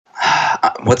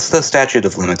What's the statute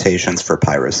of limitations for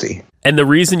piracy? And the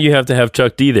reason you have to have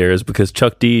Chuck D there is because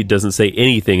Chuck D doesn't say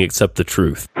anything except the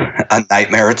truth. A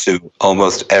nightmare to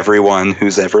almost everyone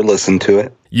who's ever listened to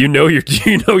it. You know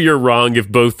you're wrong if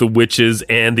both the witches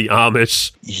and the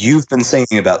Amish. You've been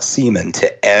singing about semen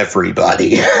to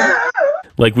everybody.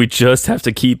 Like, we just have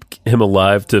to keep him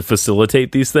alive to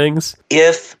facilitate these things?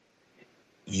 If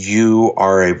you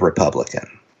are a Republican,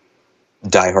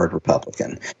 diehard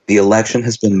Republican, the election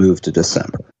has been moved to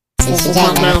December. Sushi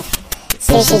jackknife.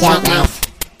 Sushi jackknife.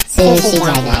 Sushi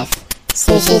jackknife.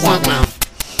 Sushi jackknife.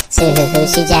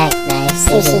 Sushi jackknife.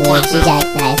 Sushi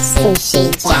jackknife. Sushi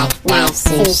jackknife.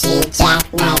 Sushi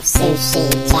jackknife.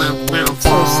 Sushi jackknife.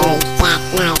 Sushi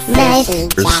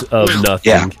jackknife. Of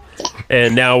nothing. Yeah.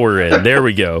 And now we're in. There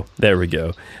we go.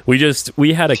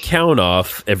 We had a count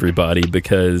off, everybody,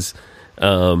 because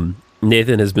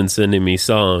Nathan has been sending me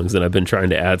songs and I've been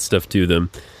trying to add stuff to them.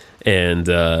 And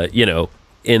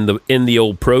in the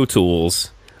old Pro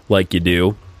Tools, like you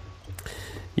do,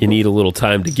 you need a little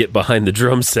time to get behind the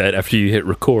drum set after you hit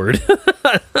record.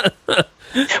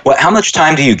 Well, how much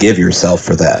time do you give yourself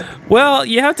for that? Well,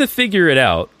 you have to figure it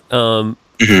out.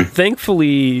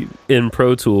 Thankfully, in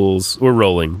Pro Tools, we're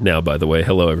rolling now, by the way.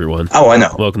 Hello, everyone. Oh, I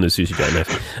know. Welcome to Sushi Jackknife.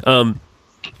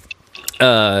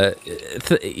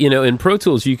 In Pro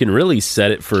Tools, you can really set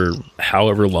it for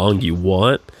however long you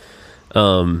want.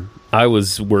 I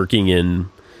was working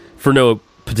for no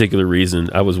particular reason,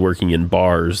 I was working in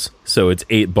bars. So it's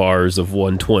 8 bars of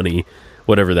 120,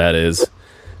 whatever that is.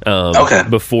 Okay.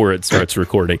 Before it starts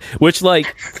recording. Which,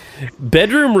 like,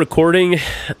 bedroom recording,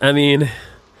 I mean,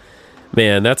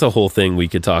 man, that's a whole thing we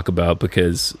could talk about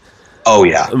because... Oh,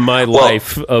 yeah. My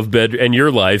life of bed and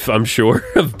your life, I'm sure,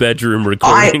 of bedroom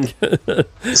recording.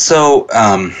 For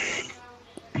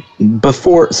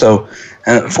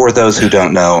those who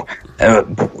don't know,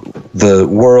 the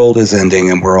world is ending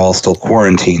and we're all still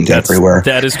quarantined everywhere.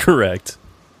 That is correct.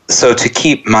 So to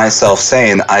keep myself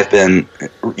sane, I've been,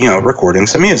 recording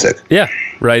some music. Yeah,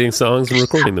 writing songs and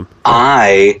recording them.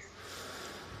 I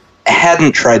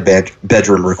hadn't tried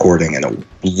bedroom recording in a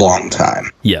long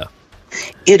time. Yeah.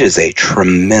 It is a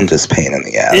tremendous pain in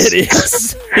the ass. It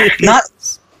is.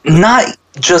 Not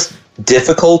just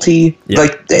difficulty. Yeah.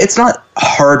 Like, it's not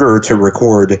harder to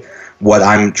record what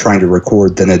I'm trying to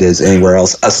record than it is anywhere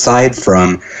else, aside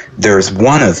from there's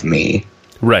one of me.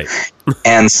 Right.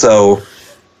 And so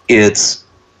it's,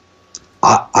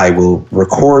 I will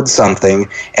record something,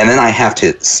 and then I have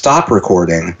to stop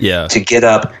recording to get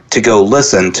up to go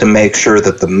listen to make sure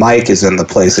that the mic is in the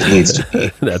place it needs to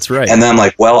be. That's right. And then I'm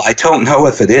like, well, I don't know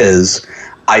if it is.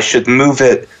 I should move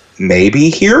it maybe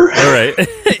here. All right.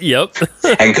 Yep.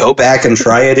 And go back and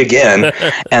try it again.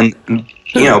 And,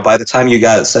 by the time you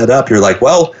got it set up, you're like,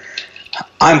 well,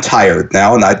 I'm tired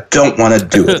now and I don't want to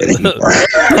do it anymore.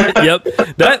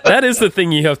 Yep. That is the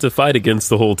thing you have to fight against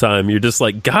the whole time. You're just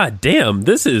like, God damn,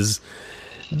 this is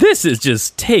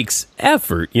just takes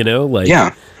effort, like,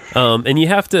 yeah. And you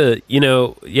have to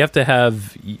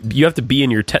be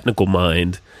in your technical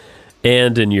mind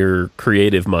and in your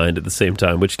creative mind at the same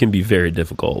time, which can be very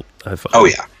difficult, I find. Oh,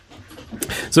 yeah.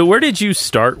 So where did you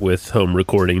start with home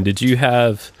recording? Did you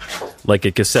have like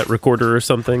a cassette recorder or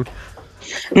something?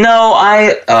 No,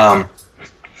 I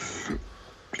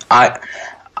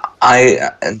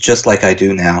just like I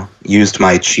do now, used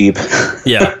my cheap,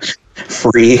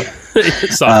 free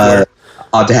software.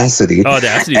 Audacity.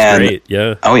 Audacity's great,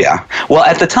 yeah. Oh, yeah. Well,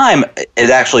 at the time,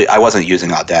 I wasn't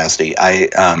using Audacity.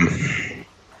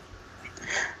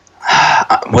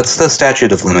 What's the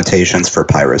statute of limitations for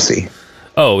piracy?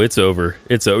 Oh, it's over.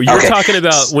 You're talking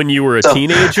about when you were a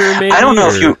teenager, maybe? I don't know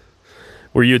if you...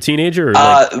 Were you a teenager or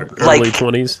early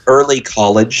 20s? Early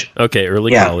college. Okay,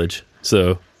 early college.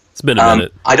 So it's been a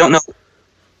minute. I don't know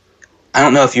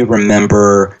if you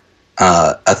remember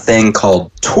a thing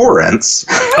called torrents.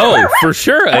 Oh, for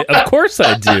sure. Of course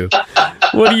I do.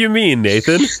 What do you mean,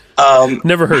 Nathan?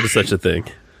 Never heard of such a thing.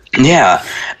 Yeah.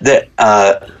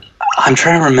 I'm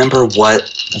trying to remember what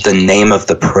the name of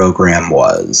the program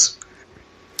was.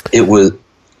 It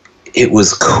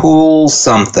was Cool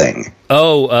something.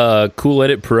 Oh, Cool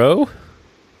Edit Pro?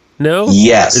 No?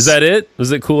 Yes. Is that it?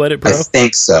 Was it Cool Edit Pro? I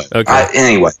think so. Okay.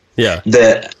 Anyway. Yeah.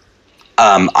 That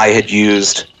I had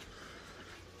used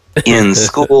in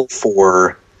school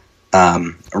for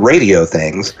radio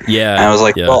things. Yeah. And I was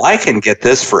like, well, I can get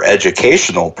this for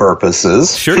educational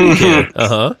purposes. Sure you can.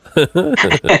 Uh-huh.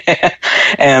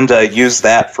 And use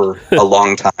that for a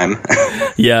long time.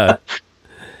 Yeah.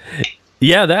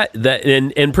 Yeah, that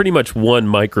and pretty much one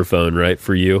microphone, right,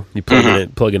 for you? You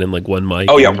plug it in like one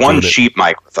mic. Oh, yeah, one cheap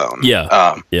microphone.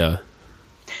 Yeah, yeah.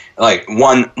 like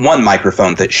one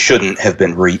microphone that shouldn't have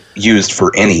been used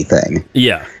for anything.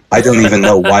 Yeah. I don't even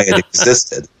know why it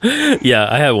existed. Yeah,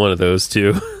 I had one of those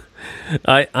too.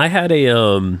 I had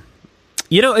a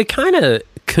it kind of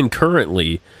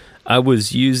concurrently I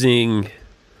was using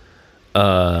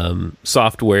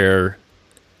software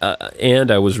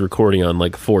and I was recording on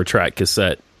like 4-track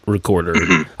cassette recorder.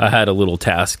 I had a little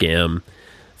Tascam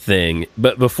thing,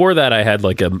 but before that I had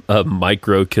like a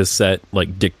micro cassette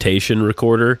like dictation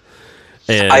recorder,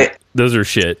 and those are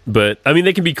shit. But I mean,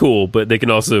 they can be cool, but they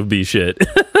can also be shit.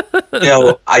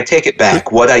 I take it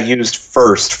back. What I used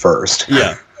first,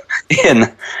 yeah,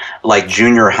 in like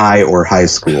junior high or high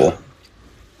school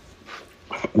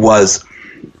was,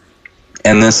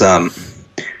 and this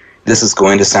is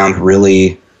going to sound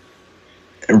really,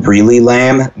 really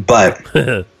lame, but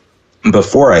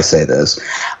before I say this,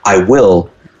 I will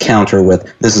counter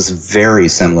with, this is very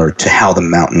similar to how the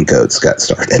Mountain Goats got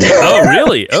started. Oh,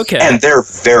 really? Okay. And they're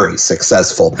very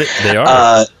successful. They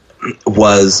are.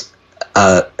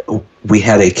 We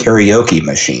had a karaoke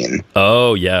machine.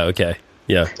 Oh, yeah, okay.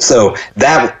 Yeah. So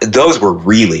those were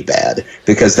really bad,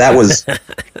 because that was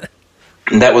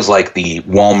that was like the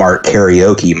Walmart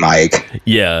karaoke mic.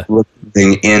 Yeah.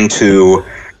 Recording into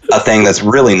a thing that's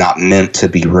really not meant to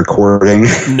be recording.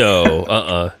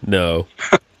 No. No.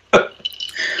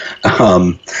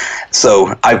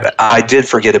 So I did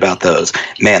forget about those.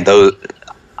 Man, those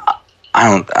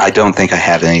I don't think I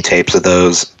have any tapes of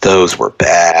those. Those were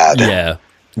bad. Yeah.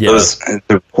 The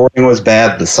recording was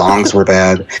bad. The songs were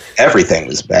bad. Everything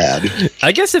was bad.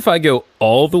 I guess if I go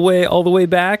all the way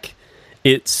back,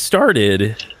 it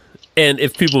started. And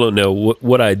if people don't know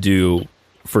what I do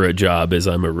for a job, is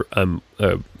I'm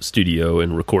a studio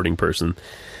and recording person.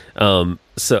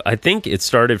 So I think it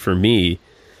started for me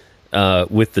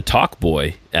with the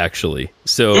Talkboy, actually.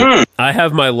 So I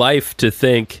have my life to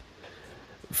thank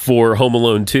for Home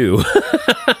Alone 2.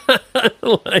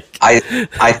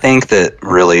 I think that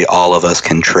really all of us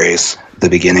can trace the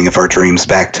beginning of our dreams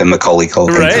back to Macaulay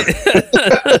Culkin. Right?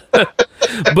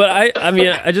 But I mean,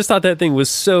 I just thought that thing was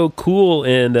so cool.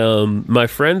 And my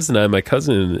friends and I, my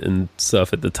cousin and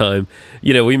stuff at the time,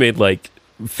 we made like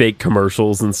fake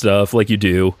commercials and stuff like you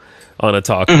do on a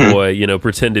Talkboy,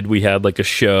 pretended we had like a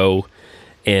show.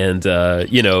 And,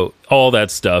 all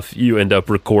that stuff you end up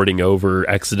recording over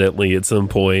accidentally at some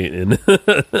point. And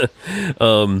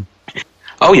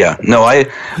oh, yeah. No,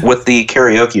 with the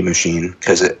karaoke machine,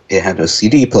 because it had a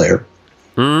CD player,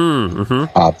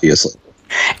 obviously.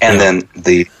 And then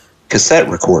the cassette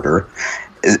recorder,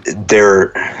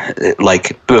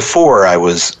 like, before I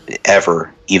was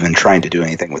ever even trying to do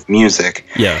anything with music,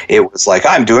 it was like,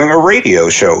 I'm doing a radio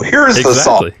show. Here's the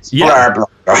song. Yeah. Blah,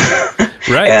 blah.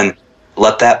 Right. And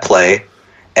let that play,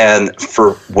 and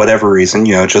for whatever reason,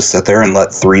 just sit there and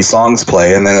let 3 songs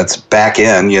play, and then it's back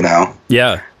in,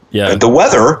 Yeah. The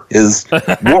weather is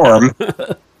warm.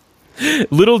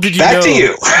 Little did you back know, to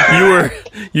you.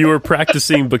 you were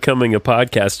practicing becoming a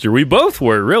podcaster. We both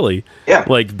were, really. Yeah.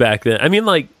 Like back then. I mean,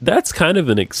 like, that's kind of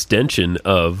an extension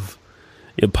of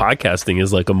podcasting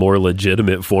is like a more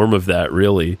legitimate form of that,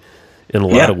 really, in a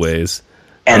lot of ways.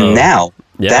 And now,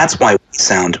 that's why we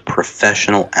sound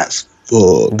professional as fuck.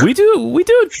 We do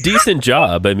a decent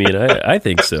job. I mean, I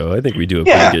think so. I think we do a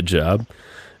pretty good job.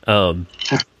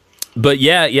 But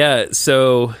yeah.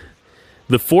 So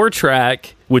the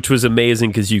 4-track, which was amazing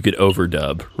because you could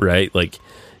overdub, right? Like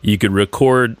you could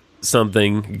record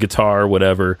something, guitar,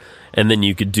 whatever, and then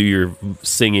you could do your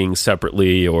singing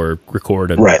separately or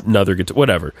record another guitar,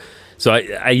 whatever. So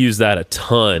I use that a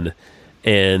ton,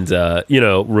 and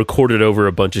recorded over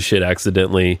a bunch of shit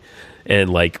accidentally.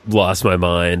 And like lost my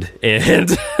mind,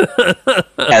 and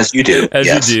as you do,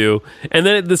 you do. And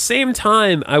then at the same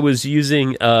time, I was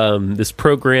using this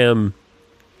program,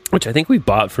 which I think we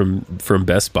bought from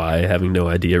Best Buy, having no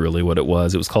idea really what it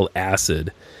was. It was called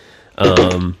Acid.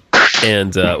 Whoa! I'm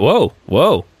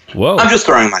just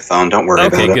throwing my phone. Don't worry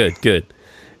about it. Okay,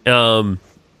 good.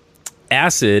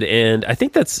 Acid, and I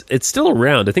think it's still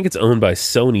around. I think it's owned by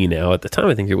Sony now. At the time,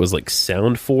 I think it was like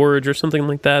SoundForge or something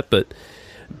like that, but.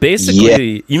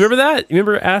 Basically, you remember that? You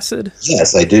remember Acid?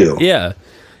 Yes, I do. Yeah.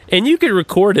 And you could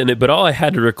record in it, but all I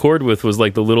had to record with was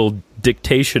like the little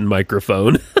dictation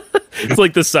microphone. It's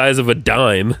like the size of a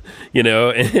dime,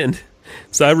 and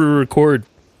so I would record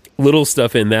little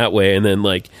stuff in that way. And then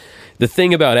like the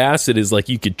thing about Acid is like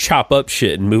you could chop up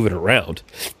shit and move it around.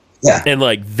 Yeah. And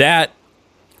like that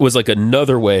was like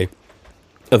another way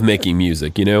of making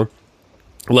music,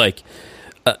 like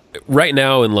right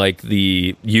now in like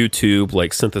the YouTube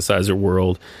like synthesizer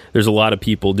world, there's a lot of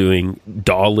people doing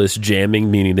DAW-less jamming,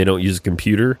 meaning they don't use a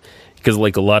computer, because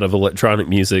like a lot of electronic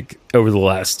music over the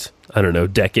last, I don't know,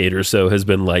 decade or so has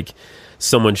been like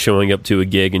someone showing up to a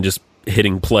gig and just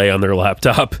hitting play on their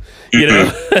laptop, you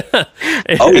know?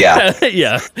 Oh yeah.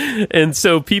 Yeah. And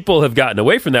so people have gotten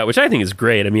away from that, which I think is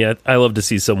great. I mean, I love to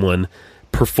see someone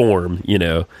perform, you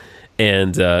know?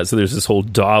 And so there's this whole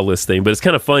DAW-less thing, but it's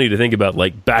kind of funny to think about,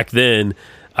 like, back then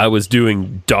I was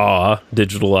doing DAW,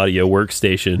 digital audio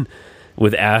workstation,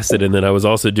 with Acid, and then I was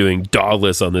also doing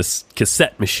DAW-less on this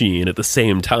cassette machine at the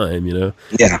same time, you know?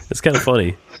 Yeah. It's kind of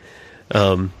funny.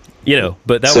 You know,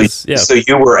 but that was, yeah. So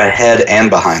you were ahead and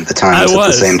behind the times at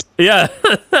the same time. Yeah.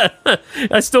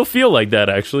 I still feel like that,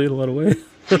 actually, in a lot of ways.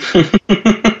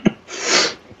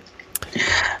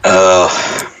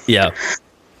 Yeah.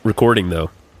 Recording,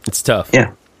 though. It's tough.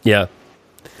 Yeah. Yeah.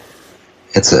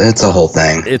 It's a whole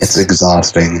thing. It's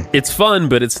exhausting. It's fun,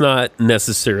 but it's not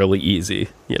necessarily easy,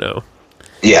 you know?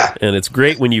 Yeah. And it's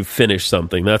great when you finish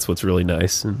something. That's what's really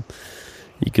nice. And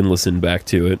you can listen back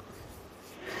to it.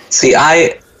 See,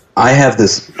 I have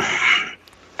this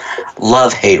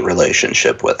love-hate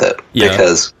relationship with it,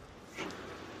 because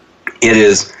it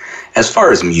is, as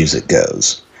far as music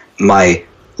goes, my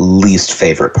least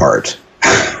favorite part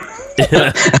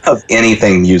of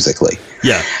anything musically.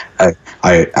 Yeah.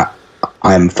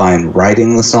 I'm fine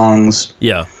writing the songs.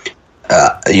 Yeah.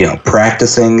 You know,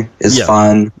 practicing is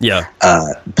fun. Yeah.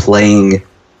 Playing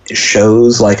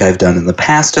shows like I've done in the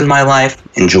past in my life,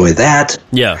 enjoy that.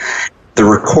 Yeah. The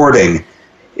recording,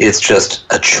 it's just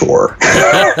a chore.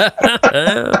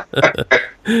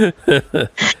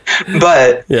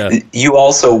 But you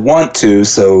also want to,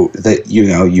 so that, you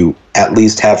know, you at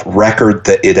least have record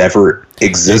that it ever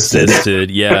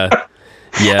existed. Yeah.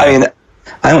 Yeah. I mean,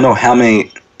 I don't know how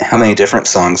many different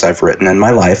songs I've written in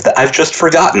my life that I've just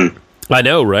forgotten. I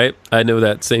know, right? I know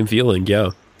that same feeling.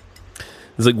 Yeah.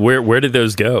 It's like, where did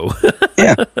those go?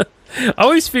 Yeah. I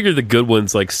always figure the good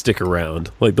ones like stick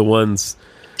around, like the ones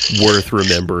worth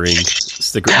remembering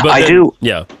stick around. But I do.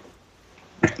 Yeah.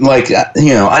 Like,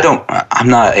 you know, I'm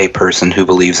not a person who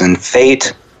believes in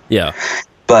fate. Yeah.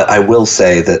 But I will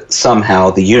say that somehow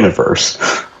the universe,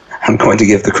 I'm going to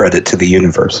give the credit to the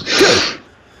universe,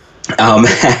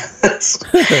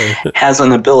 has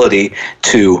an ability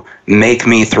to make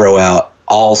me throw out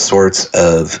all sorts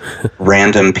of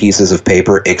random pieces of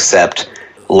paper, except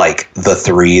like the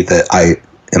three that I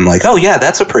am like, oh yeah,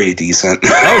 that's a pretty decent.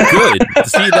 Oh, good.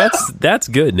 See, that's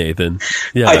good, Nathan.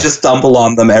 Yeah. I just stumble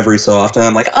on them every so often.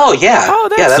 I'm like, oh yeah,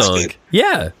 that's song. good.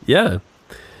 Yeah.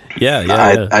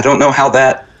 I don't know how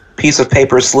that piece of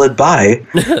paper slid by,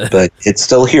 but it's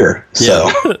still here. So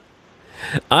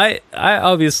I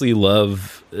obviously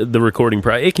love the recording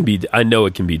process. I know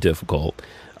it can be difficult.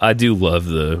 I do love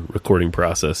the recording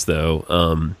process,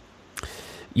 though.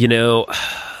 You know,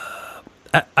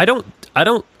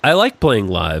 I like playing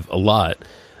live a lot,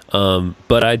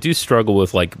 but I do struggle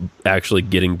with like actually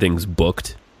getting things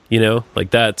booked. You know, like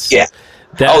that's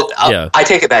I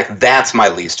take it back. That's my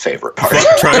least favorite part.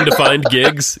 Trying to find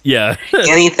gigs. Yeah.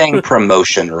 Anything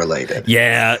promotion related.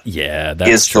 Yeah.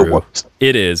 That's true. The worst.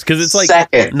 It is, because it's like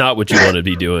not what you want to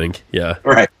be doing. Yeah.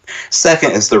 Right.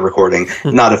 Second is the recording.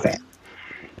 Not a fan.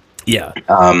 Yeah.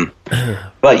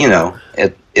 But you know,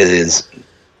 it is,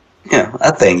 you know,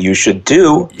 a thing you should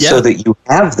do so that you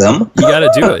have them. You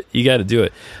got to do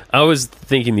it. I was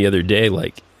thinking the other day,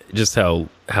 like, just how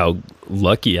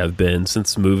lucky I've been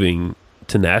since moving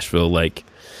to Nashville. Like,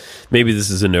 maybe this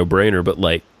is a no-brainer, but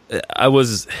like, I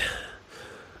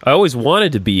always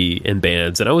wanted to be in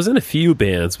bands, and I was in a few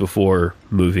bands before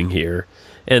moving here,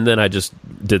 and then I just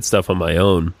did stuff on my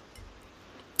own,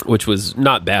 which was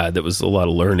not bad. That was a lot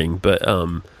of learning, but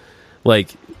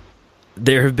like,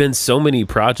 there have been so many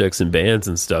projects and bands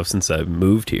and stuff since I've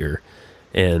moved here,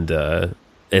 and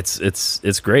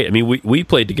it's great. I mean, we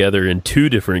played together in 2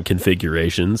 different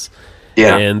configurations,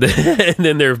 and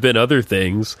then there have been other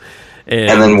things,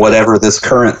 and then whatever this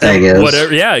current thing is,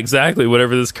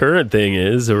 whatever this current thing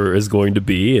is or is going to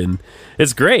be, and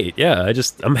it's great. Yeah,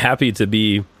 I'm happy to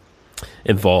be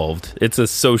involved. It's a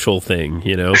social thing,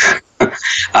 you know.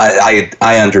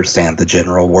 I understand the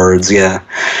general words. Yeah.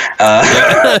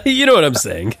 You know what I'm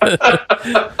saying.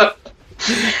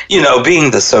 You know,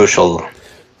 being the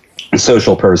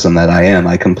social person that I am,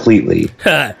 I completely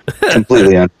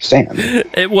understand.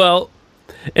 Well,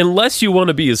 unless you want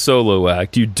to be a solo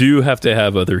act, you do have to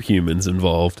have other humans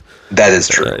involved. That is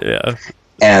true. Yeah.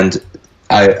 And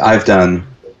I've done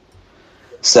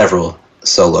several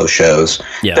solo shows.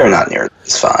 Yeah. They're not nearly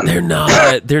as fun.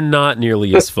 They're not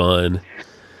nearly as fun.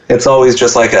 it's always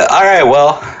just like all right,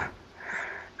 well,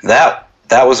 that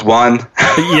was one.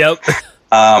 Yep.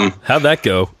 How'd that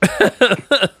go?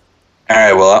 All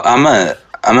right, well, I'm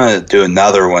gonna do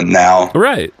another one now.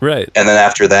 Right. And then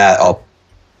after that, I'll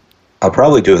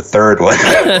probably do a third one.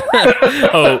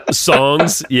 Oh,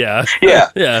 songs? Yeah.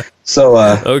 Yeah. So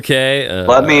okay.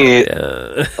 Let me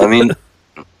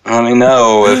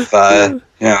know if I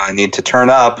need to turn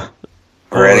up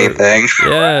or anything.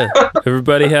 Yeah.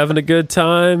 Everybody having a good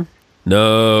time?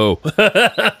 No.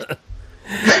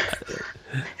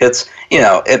 It's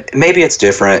maybe it's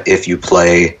different if you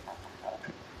play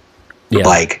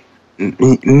like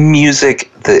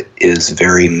music that is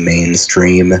very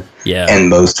mainstream. Yeah. And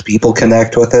most people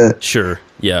connect with it. Sure.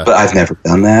 Yeah. But I've never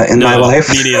done that in my life.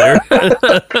 Me neither.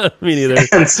 Me neither.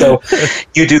 And so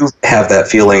you do have that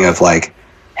feeling of like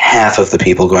half of the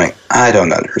people going, I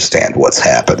don't understand what's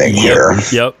happening here.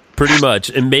 Yep. Pretty much.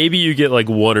 And maybe you get like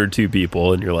one or two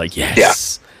people and you're like,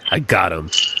 yes, I got them.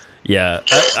 Yeah.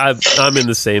 I'm in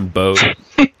the same boat.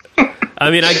 I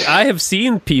mean, I have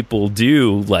seen people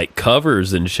do like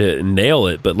covers and shit and nail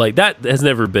it, but like that has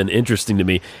never been interesting to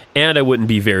me, and I wouldn't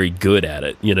be very good at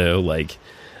it. Like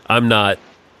I'm not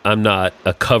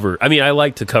a cover. I mean, I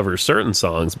like to cover certain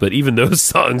songs, but even those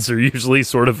songs are usually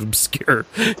sort of obscure.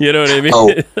 You know what I mean?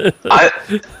 Oh,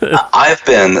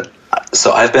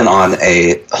 I've been on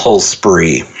a whole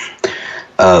spree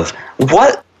of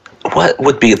what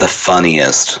would be the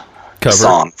funniest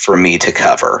song for me to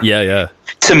cover. Yeah.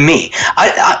 To me,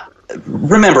 I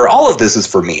remember all of this is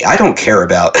for me. I don't care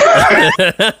about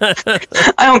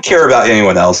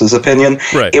anyone else's opinion.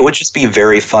 Right. It would just be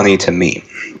very funny to me.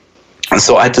 And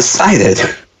so I decided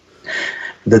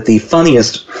that the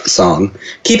funniest song,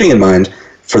 keeping in mind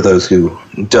for those who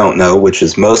don't know, which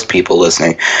is most people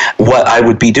listening, what I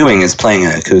would be doing is playing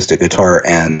an acoustic guitar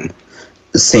and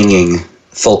singing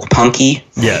folk punky.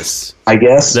 Yes. I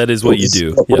guess that is what you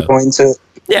do. What we're going to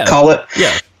call it.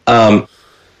 Yeah.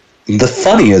 The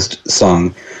funniest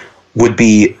song would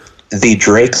be the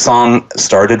Drake song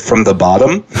Started from the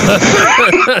Bottom.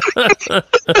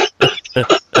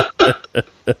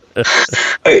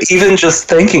 Even just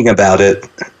thinking about it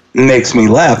makes me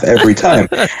laugh every time.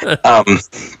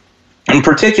 And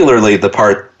particularly the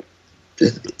part,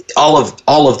 all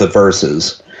of the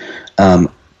verses,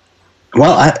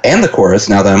 and the chorus,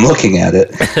 now that I'm looking at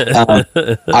it,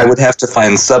 I would have to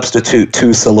find substitute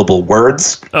 2-syllable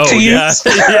words to use.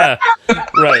 Yeah,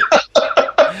 right.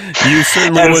 You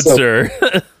certainly would, sir.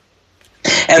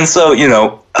 And so,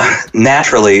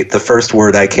 naturally, the first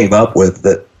word I came up with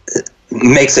that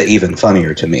makes it even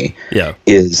funnier to me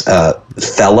is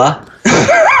fella.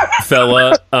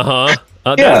 Fella, uh-huh.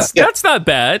 That's not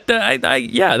bad.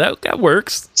 That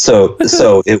works. So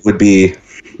it would be...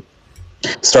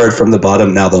 Started from the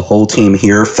bottom, now the whole team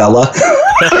here, fella.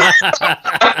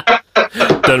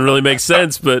 Doesn't really make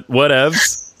sense, but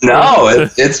whatevs. No,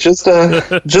 it's just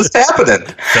happening.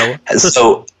 Fella.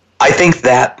 So I think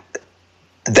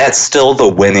that's still the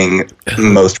winning,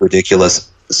 most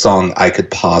ridiculous song I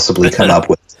could possibly come up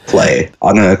with to play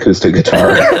on an acoustic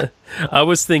guitar. I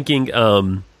was thinking,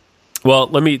 well,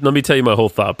 let me tell you my whole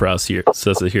thought process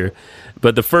here.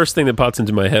 But the first thing that popped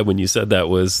into my head when you said that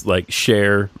was like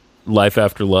Cher, Life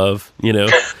After Love,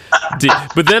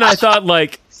 but then I thought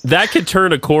like that could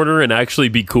turn a corner and actually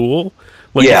be cool.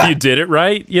 Like if you did it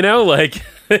right, like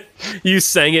you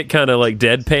sang it kind of like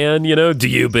deadpan, do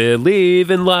you believe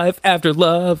in life after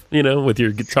love, with your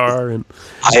guitar. And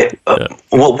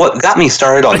well, what got me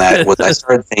started on that was I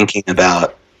started thinking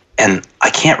about, and I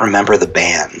can't remember the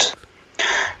band,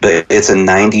 but it's a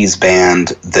 90s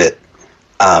band that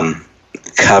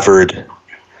covered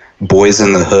Boys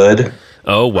in the Hood.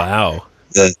 Oh, wow.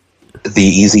 The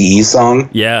Eazy-E song?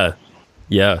 Yeah.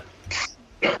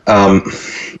 I'm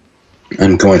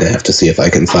going to have to see if I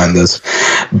can find this.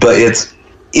 But it's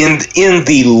in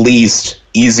the least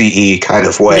Eazy-E kind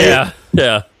of way.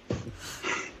 Yeah.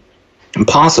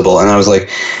 Impossible. And I was like,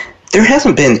 there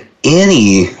hasn't been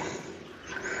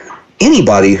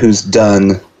anybody who's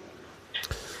done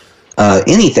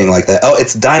anything like that. Oh,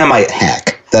 it's Dynamite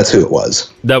Hack. That's who it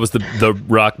was. That was the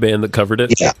rock band that covered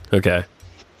it? Yeah. Okay.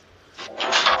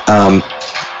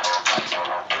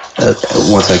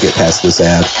 Once I get past this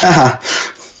ad.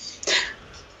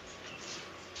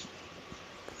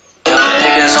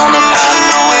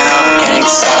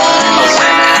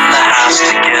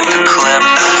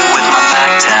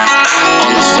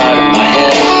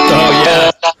 Oh,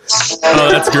 yeah. Oh,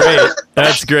 that's great.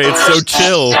 That's great. It's so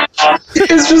chill.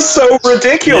 It's just so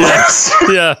ridiculous.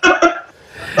 Yeah.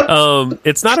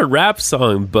 It's not a rap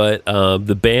song, but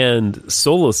the band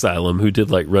Soul Asylum, who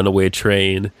did like Runaway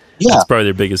Train, that's probably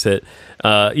their biggest hit.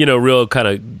 real kind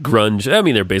of grunge. I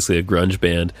mean, they're basically a grunge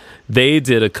band. They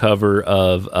did a cover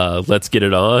of Let's Get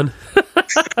It On.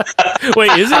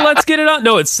 Wait, is it Let's Get It On?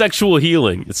 No, it's Sexual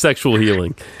Healing. It's Sexual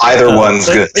Healing. Either one's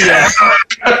good. Yeah.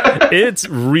 It's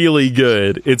really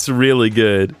good. It's really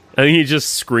good. I mean, he's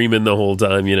just screaming the whole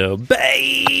time, baby.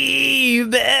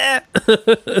 I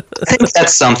think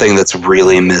that's something that's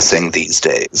really missing these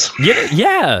days.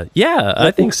 Yeah.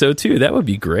 I think so too. That would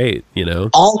be great.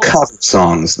 All cover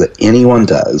songs that anyone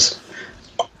does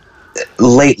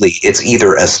lately, it's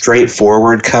either a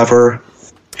straightforward cover,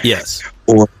 yes,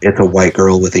 or it's a white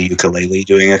girl with a ukulele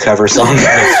doing a cover song.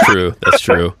 That's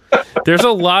true. There's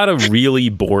a lot of really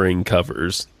boring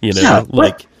covers. Yeah,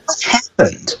 what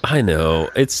happened? I know.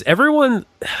 It's everyone.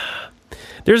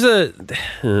 There's I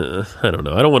don't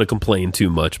know. I don't want to complain too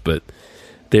much, but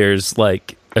there's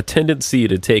like a tendency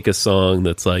to take a song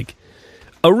that's like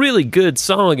a really good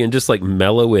song and just like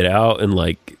mellow it out and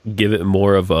like give it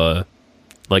more of a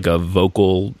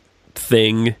vocal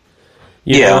thing,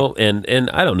 you know? And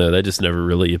I don't know. That just never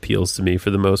really appeals to me for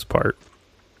the most part.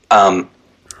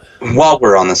 While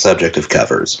we're on the subject of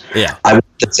covers, I want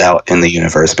this out in the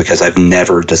universe because I've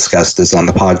never discussed this on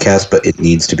the podcast, but it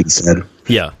needs to be said.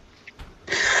 Yeah.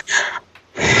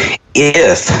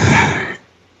 If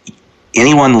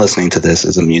anyone listening to this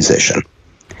is a musician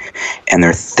and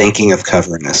they're thinking of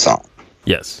covering a song,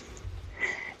 yes,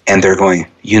 and they're going,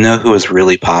 who is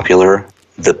really popular?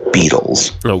 The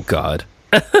Beatles. Oh, God.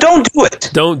 Don't do it.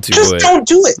 Don't do Just it. don't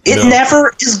do it. It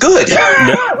never is good.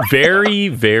 No, very,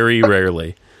 very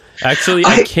rarely. Actually,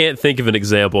 I can't think of an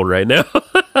example right now.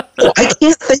 I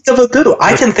can't think of a good one.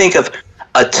 I can think of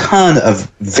a ton of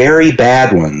very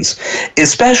bad ones.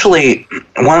 Especially,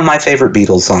 one of my favorite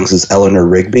Beatles songs is Eleanor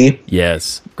Rigby.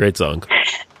 Yes, great song.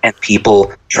 And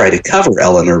people try to cover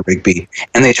Eleanor Rigby,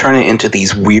 and they turn it into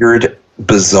these weird,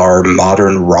 bizarre,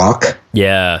 modern rock.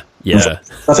 Yeah.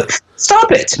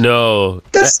 Stop it. No.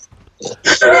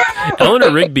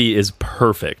 Eleanor Rigby is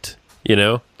perfect,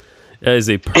 That is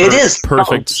a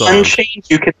perfect song. One change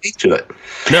you can make to it.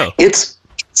 No. It's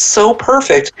so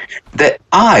perfect that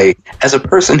I, as a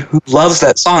person who loves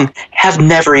that song, have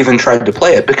never even tried to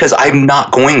play it because I'm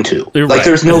not going to. Right.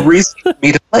 There's no reason for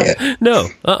me to play it. No.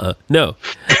 No.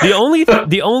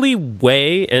 The only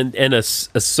way, and a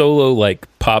solo like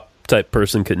pop type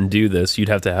person couldn't do this. You'd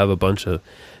have to have a bunch of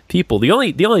people. The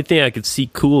only thing I could see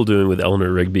cool doing with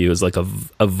Eleanor Rigby was like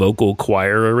a vocal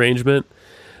choir arrangement.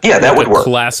 Yeah, that would work.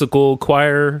 Classical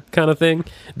choir kind of thing.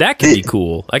 That could be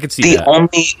cool. I could see that.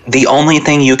 The only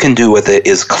thing you can do with it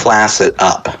is class it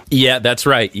up. Yeah, that's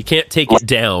right. You can't take it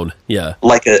down. Yeah.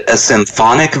 Like a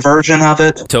symphonic version of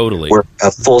it. Totally. Where a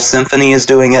full symphony is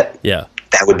doing it. Yeah.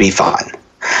 That would be fine.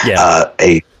 Yeah.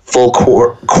 A full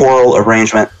choral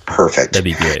arrangement, perfect. That'd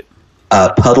be great.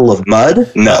 Puddle of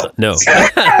Mud? No.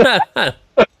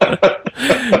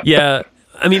 Yeah.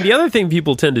 I mean, the other thing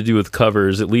people tend to do with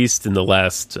covers, at least in the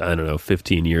last,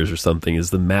 15 years or something, is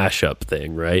the mashup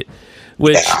thing, right?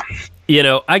 Which,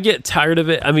 I get tired of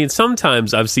it. I mean,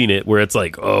 sometimes I've seen it where it's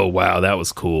like, oh, wow, that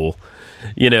was cool.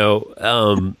 But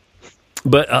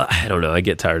I don't know. I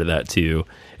get tired of that too.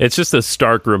 It's just a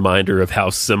stark reminder of how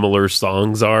similar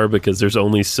songs are because there's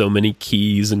only so many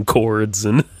keys and chords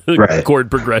and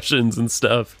chord progressions and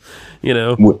stuff,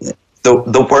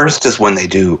 The worst is when they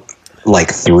do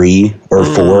like 3 or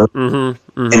 4 and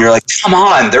you're like, come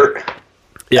on,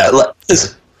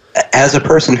 as a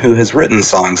person who has written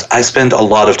songs, I spend a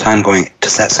lot of time going,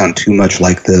 does that sound too much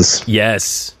like this?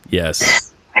 Yes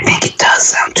I think it does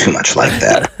sound too much like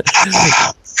that.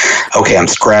 Okay, I'm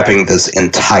scrapping this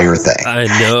entire thing. I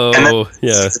know. And then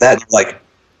that, like,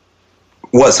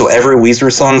 what, so every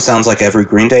Weezer song sounds like every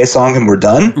Green Day song and we're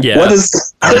done? Yeah. What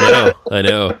is I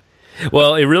know.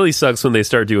 Well, it really sucks when they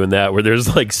start doing that, where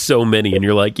there's like so many, and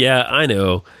you're like, yeah, I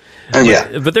know.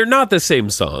 But they're not the same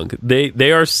song.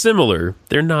 They are similar.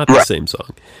 They're not the same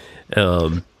song.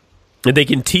 And they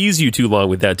can tease you too long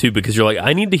with that too, because you're like,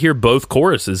 I need to hear both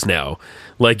choruses now.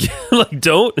 Like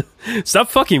don't stop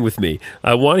fucking with me.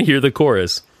 I want to hear the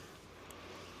chorus.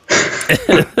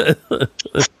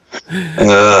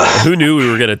 Who knew we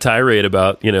were going to tirade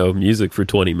about music for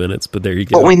 20 minutes? But there you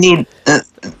go. But we need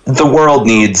the world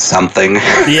needs something.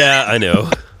 Yeah, I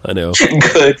know.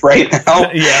 Good right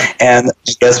now. Yeah, and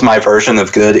I guess my version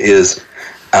of good is,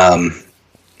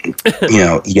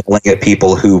 yelling at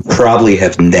people who probably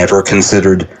have never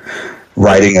considered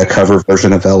writing a cover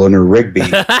version of Eleanor Rigby,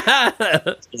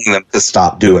 telling them to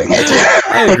stop doing it.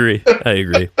 I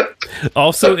agree.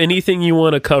 Also, anything you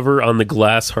want to cover on the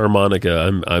glass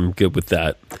harmonica, I'm good with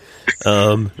that.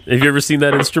 Have you ever seen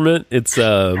that instrument? It's you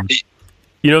know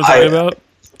what I'm talking about?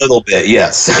 little bit,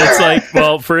 yes. It's like,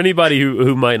 well, for anybody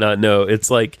who might not know, it's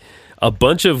like a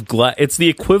bunch of glass. It's the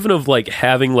equivalent of like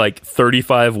having like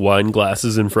 35 wine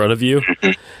glasses in front of you,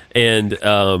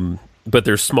 and but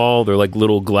they're small. They're like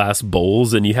little glass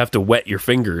bowls, and you have to wet your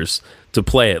fingers to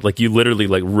play it. Like you literally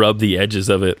like rub the edges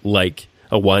of it like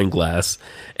a wine glass,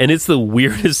 and it's the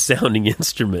weirdest sounding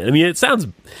instrument. I mean, it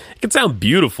can sound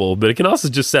beautiful, but it can also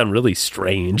just sound really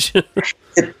strange.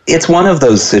 It's one of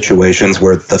those situations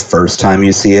where the first time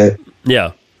you see it,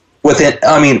 yeah.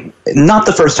 I mean, not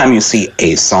the first time you see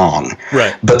a song,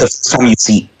 right? But the first time you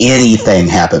see anything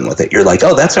happen with it, you're like,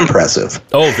 "Oh, that's impressive."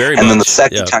 Oh, very. And then the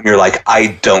second time, you're like,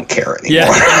 "I don't care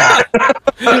anymore." Yeah.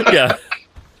 Yeah.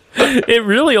 It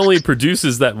really only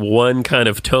produces that one kind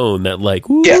of tone, that like,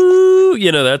 woo, you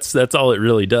know, that's all it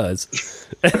really does.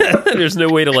 There's no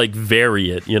way to like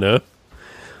vary it, you know.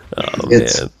 Oh man,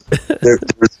 there's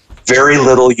very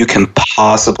little you can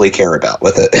possibly care about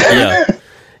with it.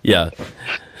 Yeah.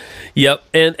 Yep.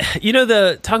 And you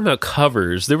know, talking about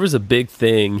covers, there was a big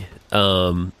thing.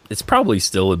 It's probably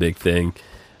still a big thing.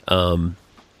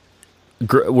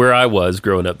 Where I was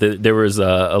growing up, there was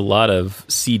a lot of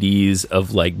CDs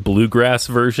of like bluegrass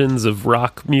versions of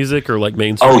rock music or like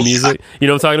mainstream music. You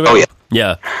know what I'm talking about? Oh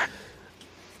yeah.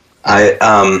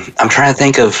 I'm trying to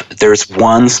think of. There's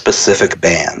one specific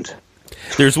band.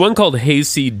 There's one called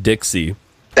Hayseed Dixie.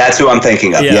 That's who I'm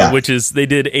thinking of. Yeah. Which is they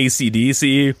did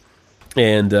AC/DC,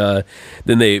 and then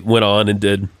they went on and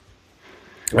did.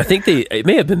 I think it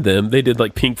may have been them. They did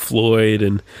like Pink Floyd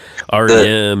and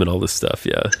REM and all this stuff.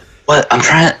 Yeah. What I'm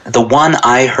trying. The one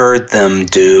I heard them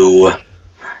do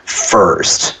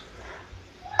first.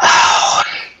 Oh,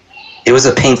 it was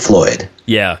a Pink Floyd.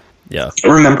 Yeah. Yeah. I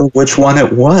don't remember which one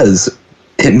it was.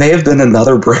 It may have been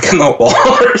Another Brick in the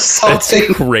Wall or something.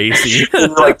 That's crazy.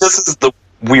 Like, this is the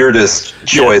weirdest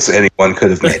choice anyone could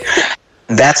have made.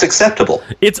 That's acceptable.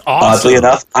 It's awesome. Oddly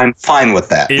enough, I'm fine with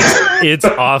that. It's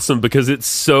awesome because it's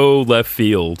so left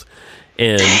field.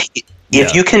 And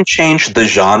if you can change the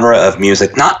genre of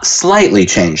music, not slightly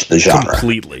change the genre.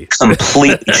 Completely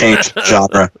change the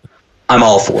genre, I'm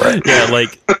all for it. Yeah,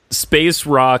 like space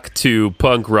rock to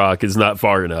punk rock is not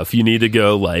far enough. You need to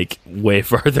go like way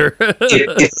farther.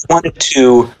 If you wanted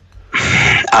to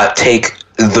take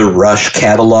the Rush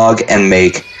catalog and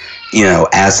make, you know,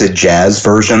 acid jazz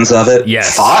versions of it,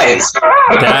 yes, fine.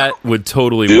 That would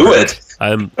totally do work. it.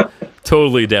 I'm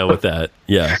totally down with that.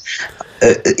 Yeah.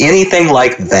 Anything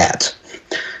like that.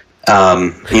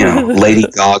 You know, Lady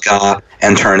Gaga,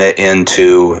 and turn it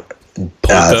into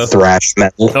thrash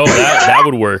metal. Oh, that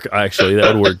would work, actually.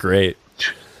 That would work great.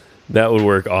 That would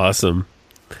work awesome.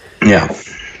 Yeah.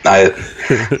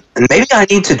 Maybe I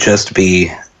need to just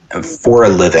be, for a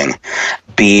living,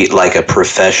 be like a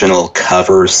professional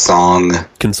cover song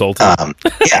consultant.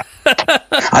 Yeah.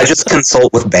 I just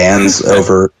consult with bands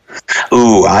over.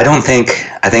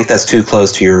 I think that's too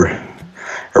close to your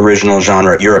original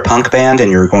genre. You're a punk band and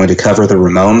you're going to cover the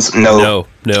Ramones? No.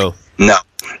 You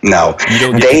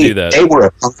don't get to do that. They were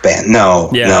a punk band. No.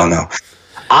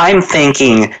 I'm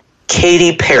thinking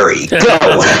Katy Perry. Go.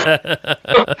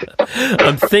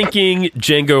 I'm thinking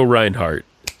Django Reinhardt.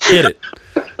 Hit it.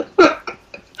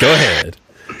 Go ahead.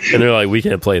 And they're like, we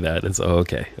can't play that. And it's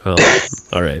okay. Well,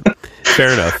 all right.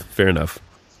 Fair enough.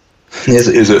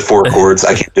 Is it 4 chords?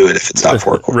 I can't do it if it's not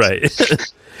 4 chords. Right.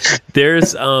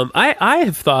 There's I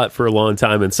have thought for a long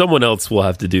time, and someone else will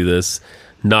have to do this,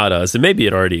 not us, and maybe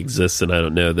it already exists and I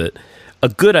don't know, that a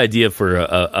good idea for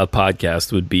a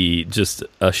podcast would be just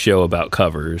a show about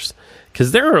covers,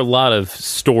 because there are a lot of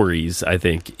stories, I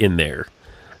think, in there.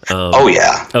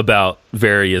 About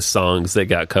various songs that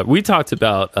got covered. We talked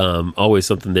about Always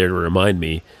Something There to Remind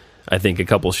Me, I think a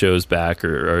couple shows back,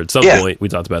 or at some point we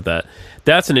talked about that.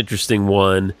 That's an interesting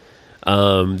one.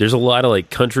 There's a lot of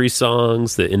like country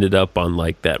songs that ended up on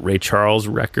like that Ray Charles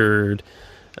record,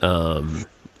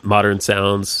 Modern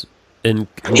Sounds in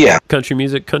country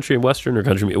music, country and western, or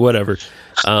country music, whatever.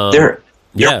 There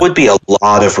would be a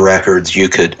lot of records you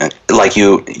could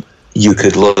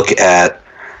could look at.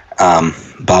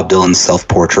 Bob Dylan's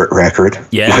self-portrait record,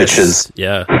 which is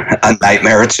a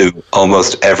nightmare to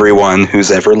almost everyone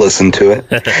who's ever listened to it.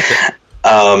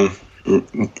 I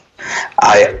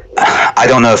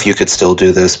don't know if you could still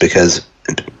do this because,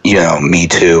 you know, Me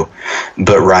Too,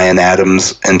 but Ryan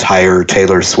Adams' entire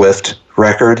Taylor Swift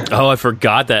record. Oh, I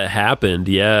forgot that happened.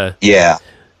 Yeah. Yeah,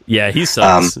 he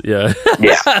sucks. Yeah.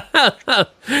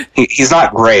 He's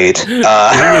not great.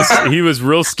 He was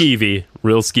real skeevy.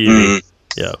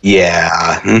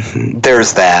 Yeah,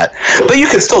 there's that. But you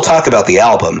could still talk about the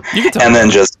album and then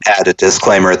just add a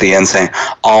disclaimer at the end saying,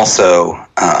 also,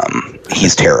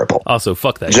 he's terrible. Also,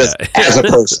 fuck that just guy. As a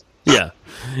person. Yeah.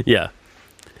 Yeah.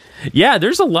 Yeah,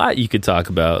 there's a lot you could talk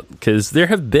about because there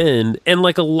have been, and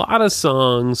like a lot of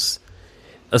songs,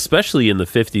 especially in the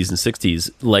 50s and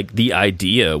 60s, like the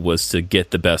idea was to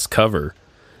get the best cover.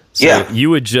 So you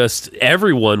would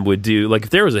everyone would do, like if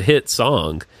there was a hit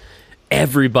song,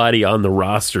 everybody on the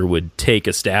roster would take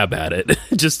a stab at it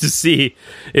just to see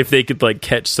if they could like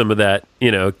catch some of that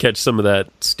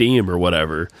steam or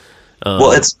whatever.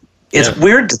 Well, it's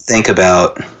weird to think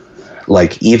about,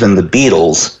 like even the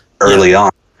Beatles early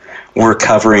on were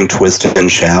covering Twist and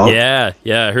Shout. Yeah,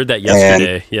 I heard that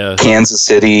yesterday. Yeah, Kansas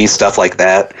City, stuff like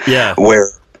that. Yeah, where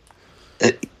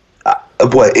it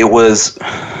was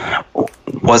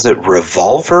it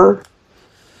Revolver?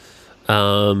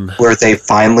 Where they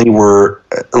finally were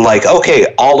like,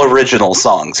 okay, all original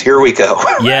songs. Here we go.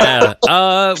 Yeah.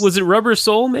 Was it Rubber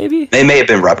Soul? Maybe they may have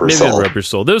been Rubber Soul. Rubber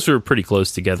Soul. Those were pretty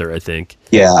close together, I think.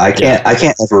 Yeah, I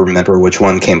can't ever remember which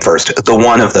one came first. The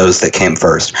one of those that came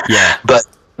first. Yeah. But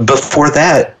before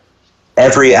that,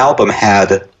 every album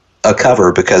had a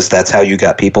cover because that's how you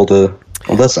got people to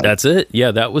listen. That's it.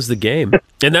 Yeah, that was the game,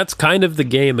 and that's kind of the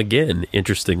game again.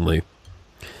 Interestingly,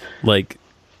 like.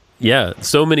 Yeah,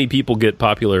 so many people get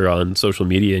popular on social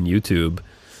media and YouTube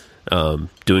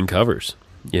doing covers.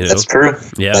 You know? That's true.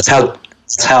 Yeah, that's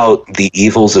how the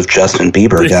evils of Justin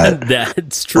Bieber got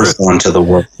that's true onto the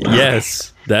world.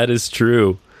 Yes, that is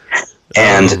true.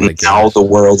 And now the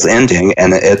world's ending,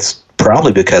 and it's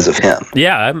probably because of him.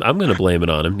 Yeah, I'm going to blame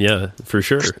it on him. Yeah, for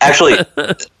sure. Actually,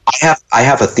 I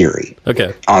have a theory.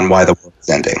 Okay. On why the world's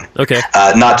ending. Okay.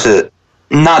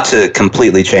 Not to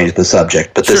completely change the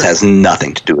subject, but this has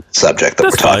nothing to do with the subject that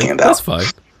we're talking about. That's fine.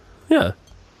 Yeah.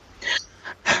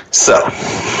 So,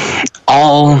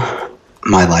 all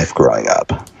my life growing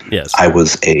up, yes, I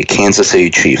was a Kansas City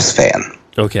Chiefs fan.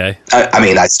 Okay. I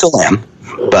mean, I still am,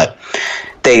 but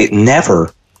they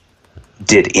never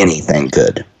did anything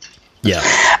good. Yeah.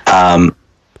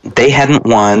 They hadn't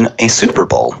won a Super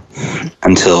Bowl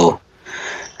until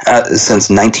since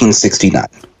 1969.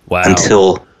 Wow.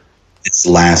 Until it's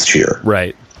last year.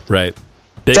 Right.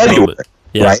 Big February, moment.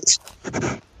 Yeah. right?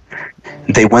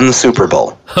 They win the Super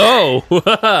Bowl. Oh!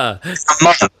 A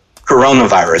month,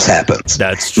 coronavirus happens.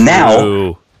 That's true.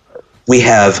 Now, we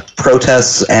have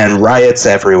protests and riots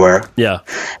everywhere. Yeah.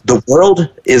 The world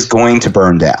is going to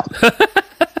burn down.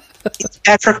 It's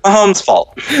Patrick Mahomes'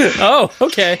 fault. Oh,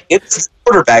 okay. It's the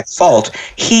quarterback's fault.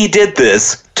 He did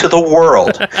this to the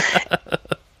world.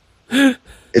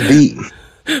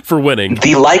 For winning.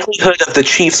 The likelihood of the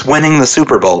Chiefs winning the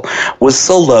Super Bowl was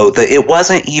so low that it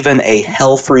wasn't even a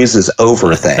hell freezes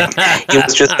over thing. It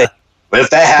was just if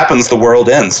that happens, the world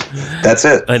ends. That's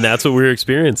it. And that's what we're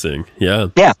experiencing. Yeah.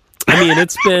 Yeah. I mean,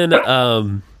 it's been,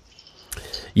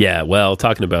 well,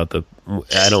 talking about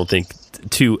I don't think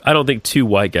two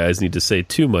white guys need to say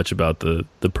too much about the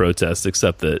protest,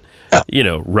 except that,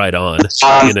 right on.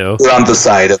 We're on the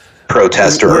side of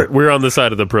protester. We're on the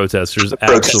side of the protesters.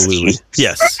 Absolutely.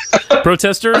 Yes.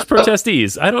 Protesters,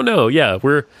 protestees. I don't know. Yeah.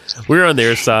 We're on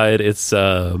their side. It's,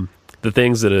 the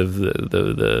things that have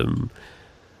the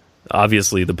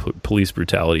obviously the police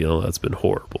brutality and all that's been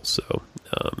horrible. So,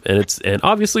 and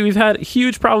obviously we've had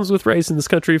huge problems with race in this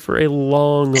country for a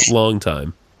long, long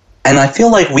time. And I feel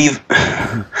like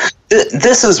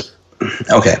this is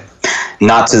okay.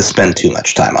 Not to spend too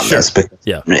much time on this, because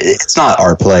it's not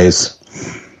our place.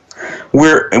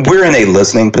 We're in a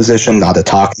listening position, not a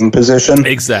talking position.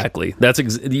 Exactly.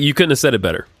 You couldn't have said it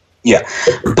better. Yeah,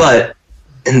 but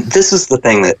this is the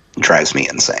thing that drives me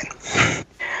insane.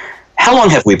 How long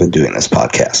have we been doing this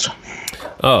podcast?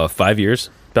 Oh, 5 years.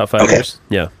 About 5 years.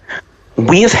 Yeah.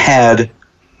 We've had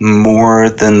more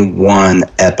than one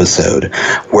episode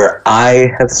where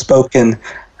I have spoken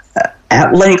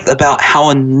at length about how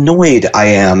annoyed I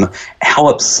am, how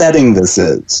upsetting this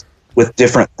is with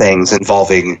different things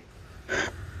involving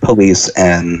police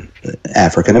and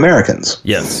African Americans.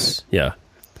 Yes. Yeah.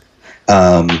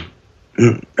 The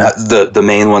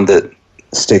main one that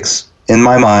sticks in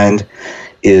my mind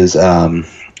is I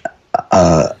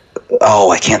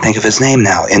can't think of his name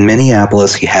now. In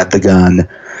Minneapolis, he had the gun,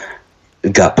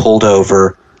 got pulled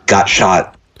over, got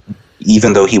shot,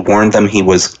 even though he warned them he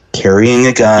was carrying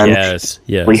a gun. Yes.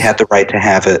 We had the right to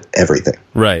have it, everything.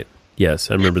 Right.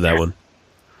 Yes, I remember that one.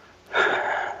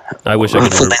 I wish I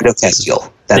could remember. Philando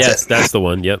Castile. That's the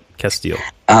one. Yep, Castile.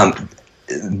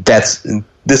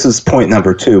 This is point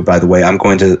number 2, by the way. I'm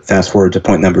going to fast forward to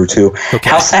point number 2. Okay.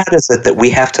 How sad is it that we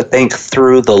have to think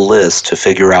through the list to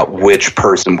figure out which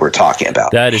person we're talking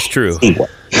about? That is true. Anyway.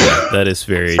 Yeah, that is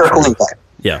very true. Back.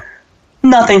 Yeah.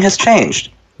 Nothing has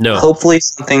changed. No. Hopefully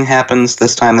something happens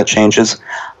this time that changes.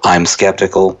 I'm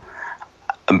skeptical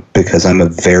because I'm a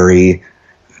very,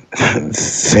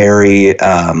 very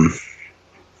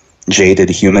jaded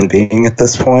human being at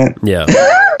this point. Yeah.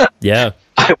 Yeah.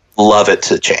 I love it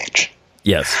to change.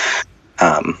 Yes.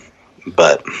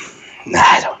 But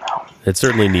I don't know. It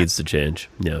certainly needs to change.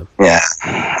 Yeah. Yeah.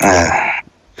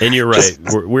 And you're right.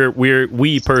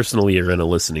 We personally are in a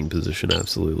listening position.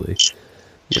 Absolutely.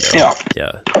 You know?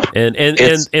 Yeah.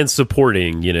 And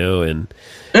supporting, you know, and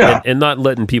not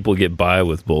letting people get by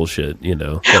with bullshit, you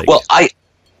know. Like, well, I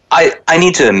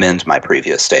need to amend my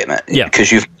previous statement. Yeah.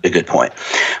 Because you've made a good point.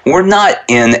 We're in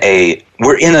a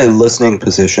listening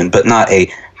position, but not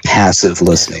a passive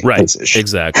listening position.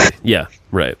 Exactly. Yeah.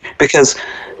 Right. Because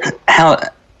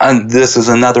this is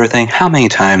another thing. How many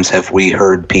times have we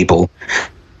heard people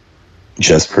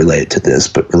just related to this,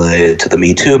 but related to the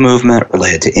Me Too movement,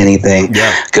 related to anything,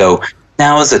 go,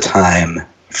 now is a time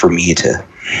for me to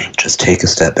just take a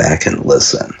step back and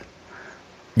listen.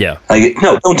 Yeah. Like,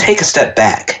 no, don't take a step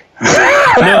back.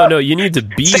 No, you need to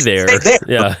be there.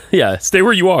 Yeah. Stay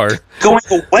where you are. Going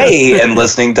away and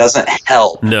listening doesn't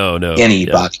help anybody.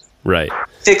 Yeah. Right.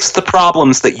 Fix the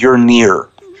problems that you're near.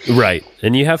 Right.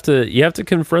 And you have to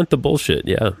confront the bullshit.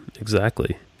 Yeah,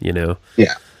 exactly. You know?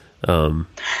 Yeah.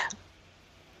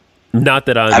 Not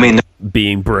that I'm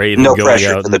being brave and going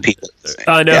pressure out. For the people.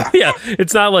 I know. Yeah.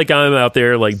 It's not like I'm out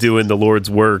there like doing the Lord's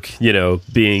work, you know,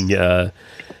 being,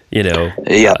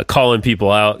 calling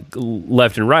people out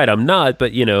left and right. I'm not,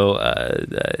 but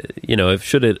if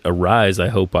should it arise, I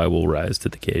hope I will rise to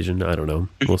the occasion. I don't know.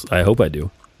 I hope I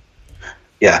do.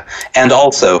 Yeah. And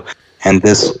also, and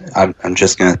this, I'm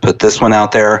just going to put this one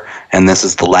out there, and this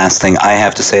is the last thing I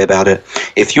have to say about it.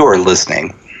 If you're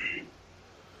listening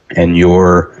and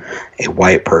you're a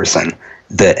white person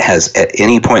that has at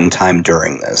any point in time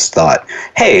during this thought,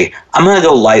 hey, I'm going to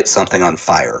go light something on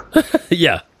fire.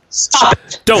 Yeah. Stop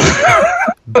it. Don't.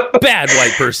 Bad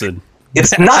white person.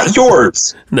 It's not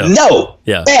yours. No.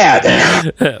 Yeah.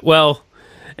 Bad. Well,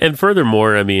 and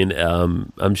furthermore, I mean,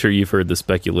 I'm sure you've heard the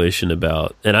speculation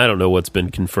about, and I don't know what's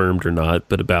been confirmed or not,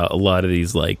 but about a lot of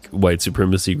these like white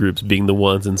supremacy groups being the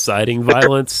ones inciting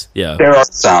violence. Yeah. There are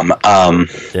some.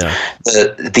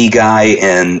 The guy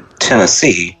in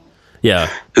Tennessee.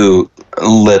 Yeah. Who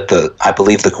lit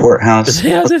the courthouse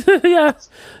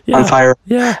on fire.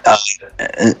 Yeah.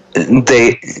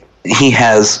 He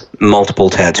has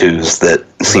multiple tattoos that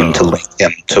seem to link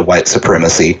him to white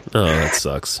supremacy. Oh, that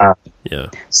sucks. Yeah.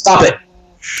 Stop it.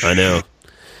 I know.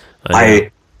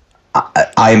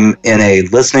 I'm in a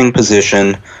listening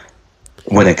position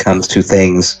when it comes to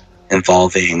things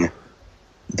involving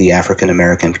the African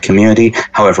American community.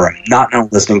 However, I'm not in a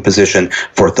listening position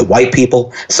for the white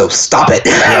people, so stop it.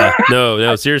 Yeah,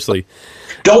 no, seriously.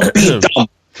 Don't be dumb.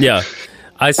 Yeah.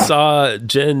 I saw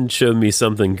Jen show me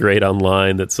something great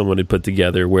online that someone had put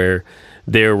together where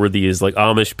there were these like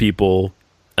Amish people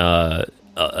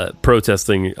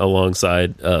protesting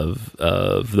alongside of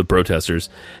the protesters,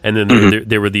 and then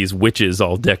there were these witches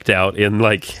all decked out in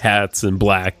like hats and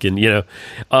black, and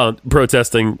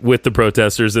protesting with the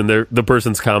protesters. And the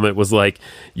person's comment was like,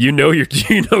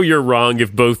 you're wrong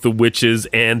if both the witches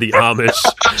and the Amish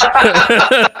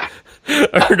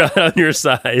are not on your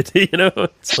side.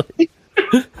 It's like,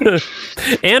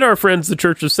 and our friends, the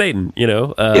Church of Satan.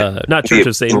 Not Church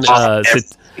of Satan.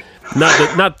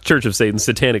 Not Church of Satan,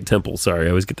 Satanic Temple. Sorry, I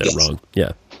always get that wrong.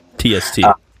 Yeah, TST.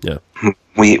 Yeah,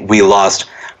 we lost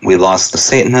the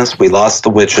Satanists, we lost the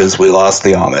witches, we lost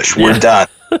the Amish. We're done.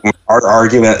 Our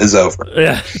argument is over.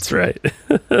 Yeah, that's right.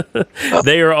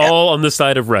 They are all on the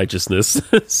side of righteousness.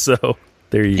 So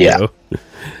there you go.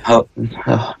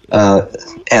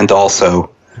 And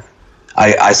also,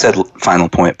 I said final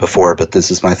point before, but this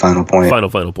is my final point.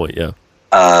 Final point. Yeah.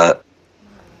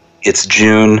 It's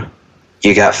June.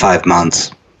 You got 5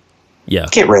 months. Yeah.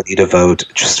 Get ready to vote.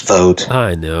 Just vote.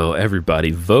 I know.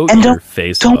 Everybody vote your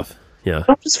face off. Yeah.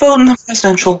 Don't just vote in the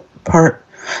presidential part.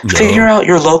 No. Figure out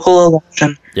your local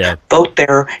election. Yeah. Vote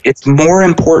there. It's more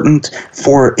important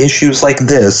for issues like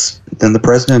this than the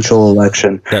presidential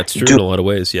election. That's true in a lot of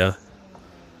ways, yeah.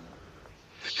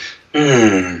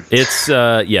 It's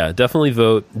definitely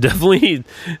vote. Definitely,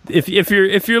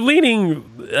 if you're leaning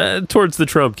towards the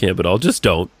Trump camp at all, just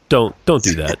don't do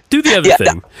that. Do the other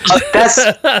thing.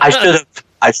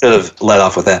 I should have let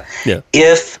off with that. Yeah.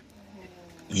 If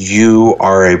you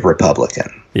are a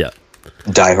Republican,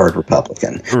 diehard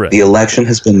Republican, right, the election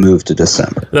has been moved to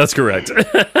December. That's correct,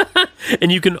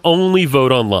 and you can only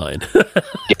vote online.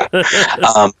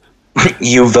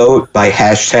 You vote by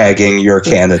hashtagging your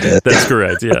candidate. That's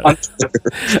correct, yeah.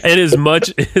 And as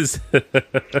much as the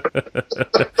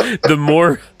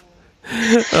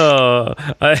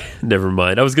Never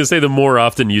mind. I was going to say the more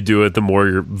often you do it, the more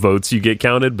your votes you get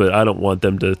counted, but I don't want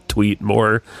them to tweet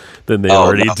more than they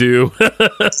already do.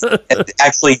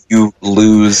 Actually, you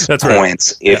lose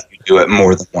points if you do it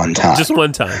more than one time. Just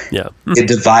one time, yeah. It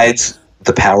divides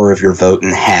the power of your vote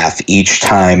in half each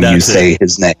time you say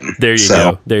his name. There you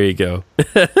go. There you go.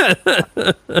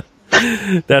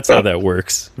 That's how that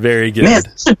works. Very good. Man,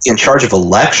 should be in charge of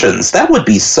elections. That would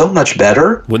be so much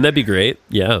better. Wouldn't that be great?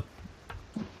 Yeah.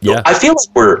 Yeah. I feel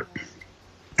like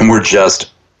we're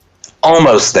just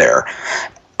almost there,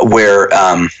 where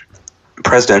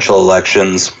presidential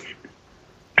elections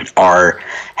are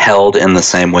held in the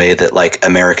same way that like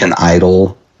American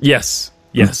Idol. Yes.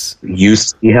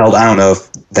 Used to be held. I don't know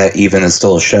if that even is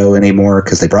still a show anymore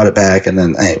because they brought it back and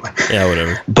then anyway. Yeah,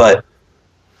 whatever. But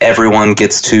everyone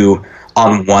gets to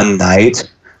on one night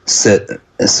sit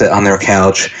on their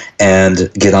couch and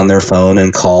get on their phone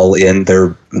and call in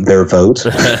their vote.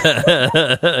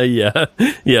 Yeah.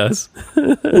 Yes.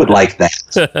 Would like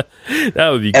that. That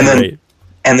would be great.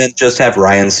 And then just have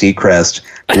Ryan Seacrest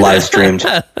live streamed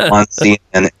on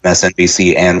CNN,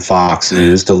 MSNBC, and Fox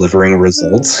News delivering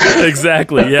results.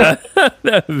 Exactly. Yeah.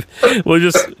 Well,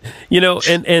 just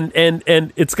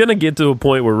and it's gonna get to a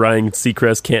point where Ryan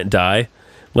Seacrest can't die.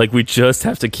 Like we just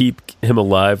have to keep him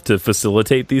alive to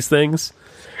facilitate these things.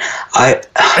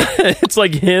 It's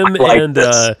like him and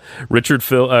Richard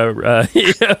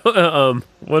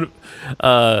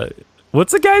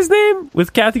what's the guy's name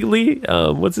with Kathy Lee?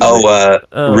 What's his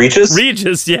name? Regis?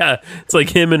 Regis, yeah. It's like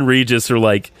him and Regis are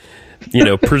like,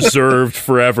 preserved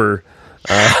forever.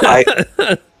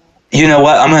 You know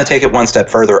what? I'm going to take it one step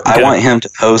further. Okay. I want him to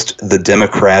host the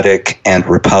Democratic and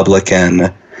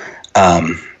Republican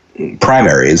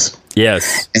primaries.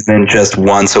 Yes. And then just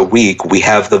once a week, we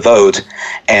have the vote,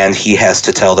 and he has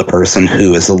to tell the person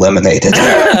who is eliminated.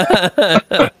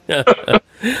 I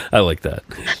like that.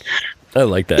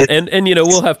 And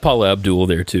we'll have Paula Abdul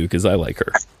there, too, because I like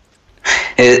her.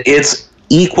 It's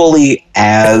equally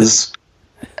as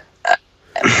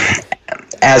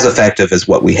effective as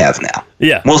what we have now.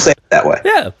 Yeah. We'll say it that way.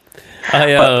 Yeah.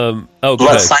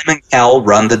 Let Simon Cowell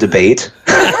run the debate.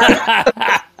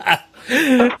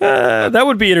 That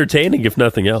would be entertaining, if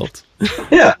nothing else.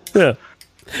 Yeah. Yeah.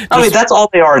 I mean, that's all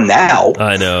they are now.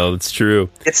 I know, it's true.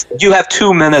 You have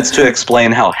 2 minutes to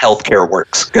explain how healthcare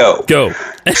works. Go. 2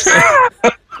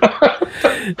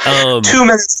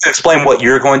 minutes to explain what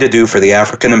you're going to do for the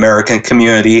African American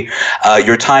community.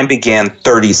 Your time began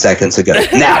 30 seconds ago.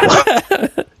 Now.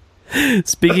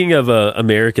 Speaking of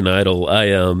American Idol,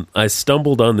 I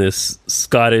stumbled on this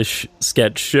Scottish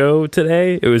sketch show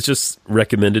today. It was just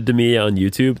recommended to me on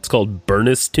YouTube. It's called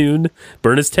Burnistoun,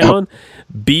 Burnistoun,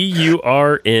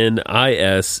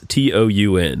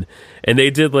 and they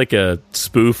did like a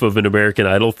spoof of an American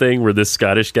Idol thing where this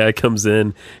Scottish guy comes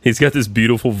in. He's got this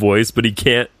beautiful voice, but he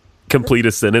can't complete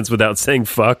a sentence without saying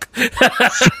fuck.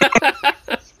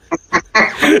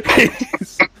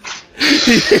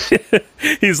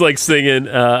 He's like singing,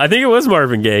 I think it was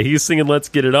Marvin Gaye. He's singing Let's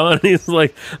Get It On. He's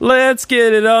like, let's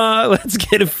get it on. Let's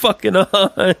get it fucking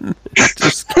on.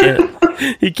 Just can't.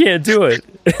 He can't do it.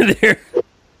 And they're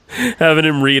having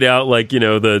him read out like,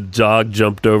 the jog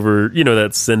jumped over,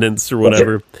 that sentence or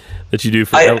whatever that you do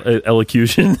for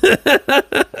elocution.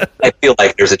 I feel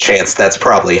like there's a chance that's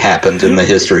probably happened in the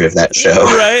history of that show.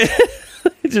 Right?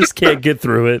 He just can't get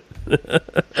through it.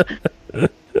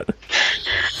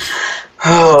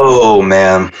 Oh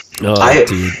man!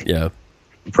 Dude, yeah.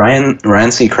 Ryan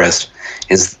Seacrest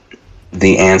is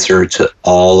the answer to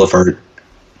all of our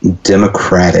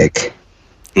democratic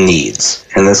needs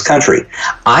in this country.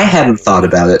 I hadn't thought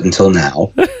about it until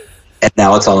now, and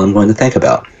now it's all I'm going to think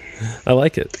about. I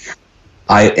like it.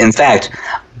 In fact,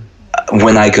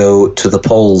 when I go to the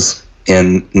polls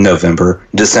in December,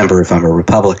 if I'm a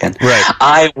Republican, right.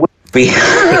 I will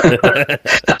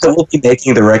be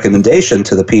making the recommendation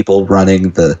to the people running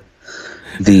the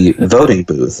voting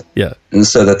booth, and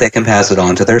so that they can pass it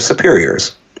on to their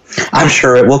superiors. I'm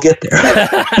sure it will get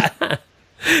there.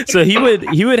 So he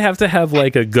would have to have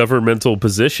like a governmental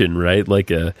position, right?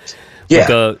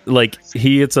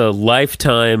 It's a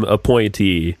lifetime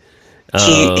appointee.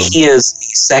 He is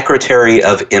Secretary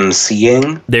of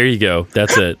MCing. There you go.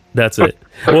 That's it.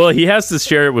 Well, he has to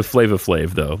share it with Flava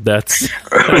Flav, though.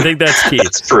 I think that's key.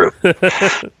 That's true.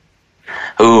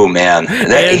 Oh man,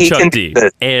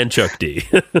 and Chuck D.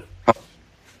 Flavor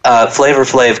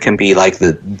Flav can be like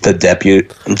the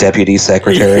deputy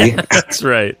secretary. Yeah, that's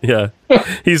right. Yeah,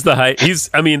 he's the hype.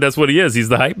 That's what he is. He's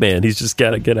the hype man. He's just got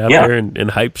to get out there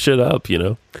and hype shit up.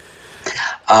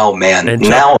 Oh man! And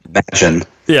now imagine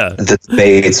the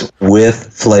debates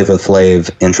with Flava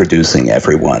Flav introducing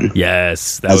everyone.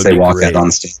 Yes, that as would they be walk great. out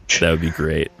on stage. That would be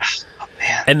great.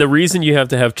 And the reason you have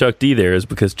to have Chuck D there is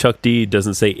because Chuck D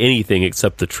doesn't say anything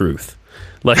except the truth.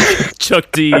 Like,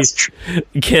 Chuck D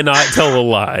cannot tell a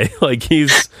lie. Like,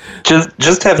 he's...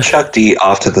 Just have Chuck D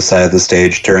off to the side of the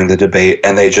stage during the debate,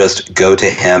 and they just go to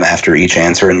him after each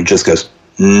answer, and he just goes,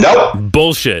 nope.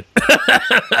 Bullshit.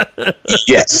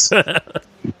 Yes.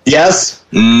 Yes.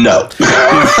 No.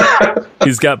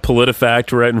 He's got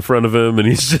PolitiFact right in front of him, and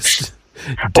he's just...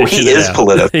 he is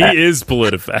PolitiFact. He is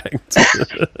PolitiFact.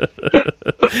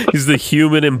 He's the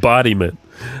human embodiment.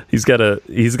 He's got a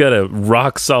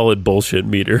rock solid bullshit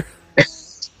meter.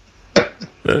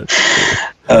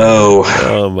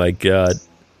 Oh my god.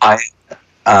 I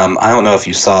don't know if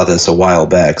you saw this a while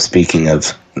back. Speaking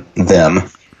of them,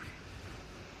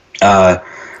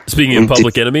 speaking of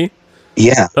Public Enemy.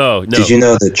 Yeah. Oh, no. Did you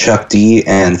know that Chuck D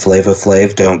and Flava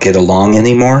Flav don't get along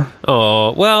anymore?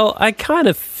 Oh, well, I kind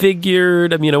of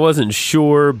figured. I mean, I wasn't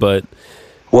sure, but...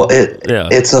 Well,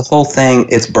 it's a whole thing.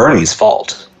 It's Bernie's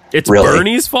fault. It's really.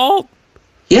 Bernie's fault?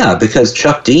 Yeah, because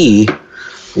Chuck D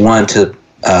wanted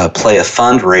to play a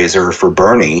fundraiser for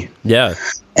Bernie. Yeah.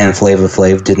 And Flava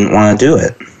Flav didn't want to do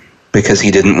it because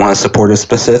he didn't want to support a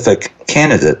specific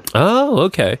candidate. Oh,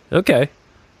 okay. Okay.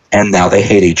 And now they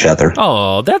hate each other.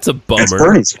 Oh, that's a bummer. It's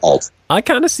Bernie's fault. I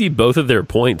kind of see both of their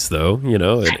points, though, in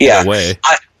a way.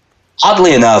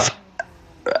 Oddly enough,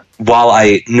 while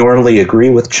I normally agree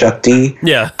with Chuck D,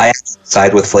 I have to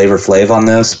side with Flava Flav on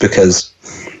this because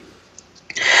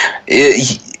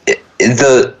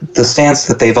the stance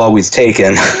that they've always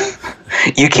taken,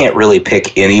 you can't really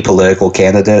pick any political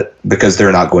candidate because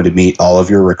they're not going to meet all of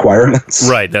your requirements.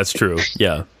 Right, that's true.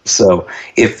 Yeah. So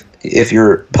if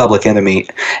you're Public Enemy,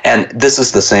 and this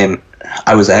is the same,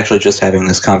 I was actually just having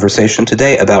this conversation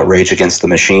today about Rage Against the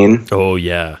Machine. Oh,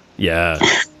 yeah. Yeah.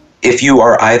 If you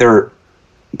are either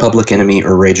Public Enemy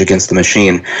or Rage Against the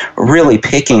Machine, really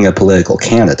picking a political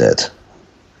candidate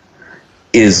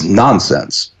is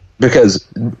nonsense because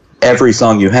every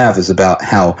song you have is about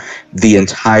how the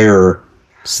entire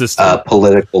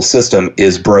political system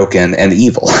is broken and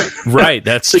evil. Right,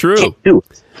 that's so true.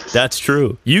 That's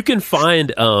true. You can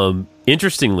find,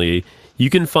 interestingly,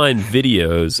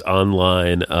 videos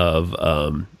online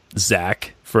of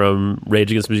Zach from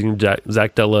Rage Against the Machine.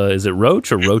 Zach Della, is it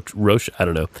Roach or Roche? I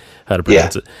don't know how to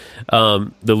pronounce it.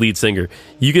 The lead singer.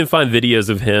 You can find videos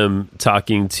of him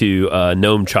talking to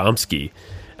Noam Chomsky,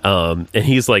 and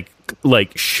he's like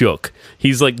shook.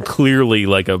 He's like clearly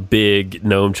like a big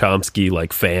Noam Chomsky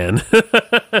like fan.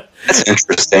 That's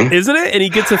interesting, isn't it? And he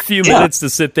gets a few minutes to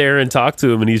sit there and talk to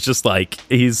him, and he's just like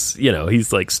he's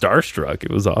like starstruck.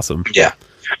 It was awesome. Yeah.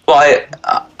 Well,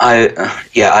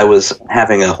 I was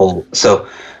having a whole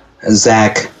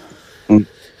Zach,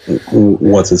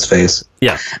 what's his face?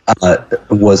 Yeah,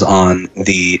 was on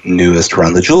the newest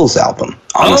Run the Jewels album.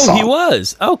 He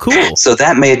was. Oh, cool. So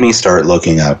that made me start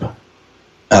looking up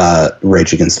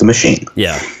Rage Against the Machine.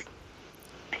 Yeah,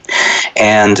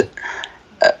 and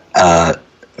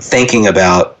thinking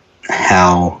about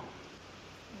how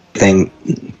thing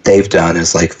they've done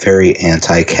is like very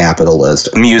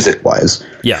anti-capitalist, music-wise.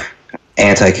 Yeah,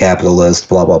 anti-capitalist,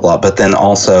 blah blah blah. But then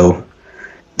also,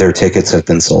 their tickets have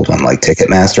been sold on like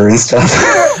Ticketmaster and stuff.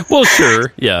 Well,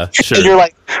 sure, yeah, sure. And you're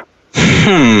like,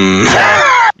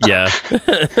 yeah.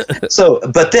 So,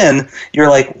 but then you're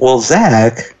like, well,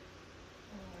 Zach,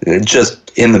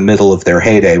 just in the middle of their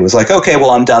heyday, was like, okay,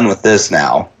 well, I'm done with this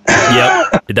now.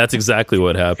 Yep, that's exactly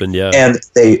what happened. Yeah, and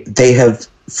they have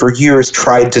for years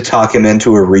tried to talk him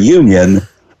into a reunion,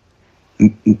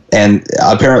 and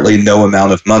apparently no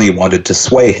amount of money wanted to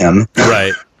sway him.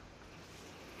 Right.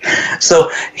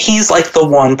 So he's like the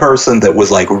one person that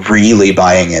was like really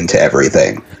buying into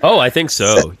everything. Oh, I think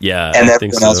so. Yeah, and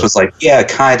everyone else was like, yeah,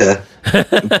 kind of.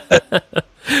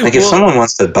 Like if someone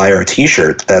wants to buy our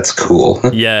T-shirt, that's cool.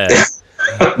 Yeah.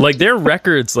 Like their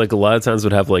records, like a lot of times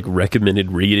would have like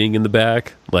recommended reading in the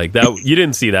back, like that. You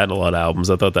didn't see that in a lot of albums.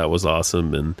 I thought that was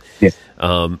awesome, and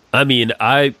I mean,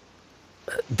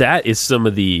 that is some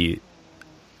of the.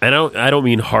 I don't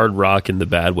mean hard rock in the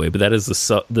bad way, but that is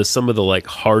some of the like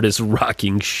hardest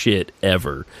rocking shit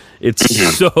ever. It's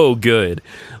so good.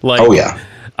 Like, oh yeah,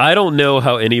 I don't know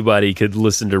how anybody could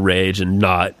listen to Rage and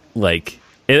not like.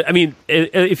 I mean,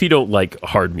 if you don't like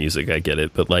hard music, I get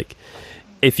it, but like.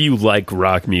 If you like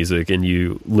rock music and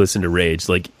you listen to Rage,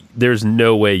 like there's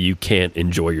no way you can't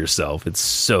enjoy yourself. It's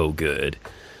so good.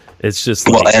 It's just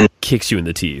like and kicks you in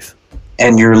the teeth.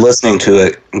 And you're listening to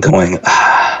it going,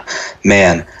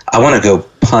 man, I want to go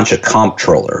punch a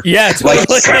comptroller. Yeah, totally.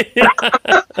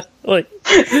 Like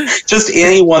just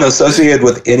anyone associated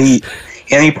with any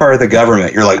part of the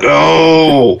government, you're like,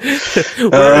 oh,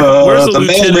 the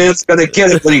mailman's going to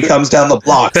get it when he comes down the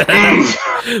block.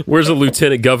 Where's a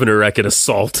lieutenant governor I can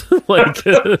assault? Like,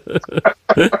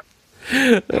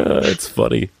 it's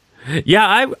funny.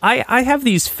 Yeah, I have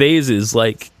these phases,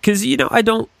 like, because I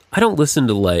don't listen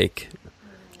to like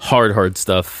hard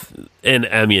stuff, and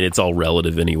I mean it's all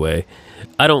relative anyway.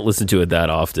 I don't listen to it that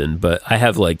often, but I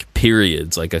have like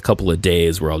periods, like a couple of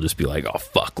days where I'll just be like, oh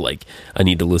fuck, like I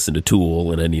need to listen to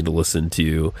Tool, and I need to listen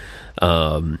to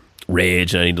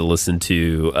Rage, and I need to listen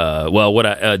to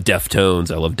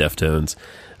Deftones. I love Deftones.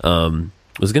 I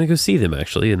was gonna go see them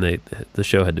actually, and the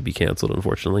show had to be canceled,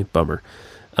 unfortunately. Bummer.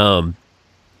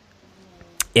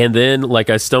 And then like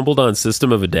I stumbled on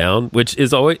System of a Down, which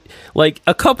is always like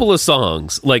a couple of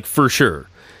songs, like for sure.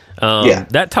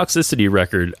 That Toxicity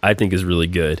record I think is really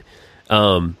good.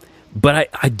 But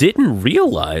I didn't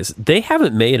realize they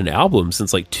haven't made an album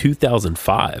since like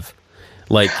 2005.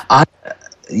 Like,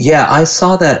 I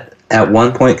saw that at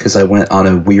one point because I went on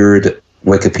a weird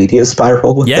Wikipedia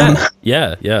spiral with them.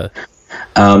 Yeah.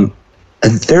 And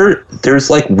there's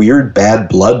like weird bad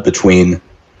blood between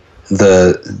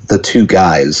the two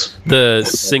guys, the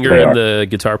singer and the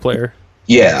guitar player.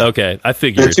 Yeah. Okay, I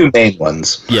figured the two main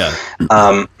ones. Yeah.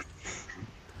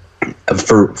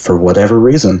 For whatever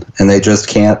reason, and they just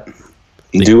can't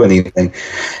do anything.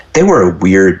 They were a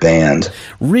weird band.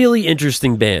 Really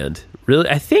interesting band. Really,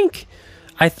 I think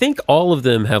all of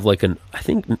them have like I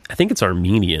think it's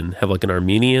Armenian, have like an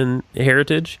Armenian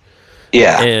heritage.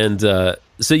 Yeah. And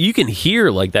so you can hear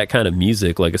like that kind of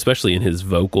music, like especially in his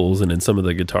vocals and in some of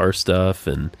the guitar stuff.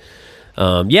 And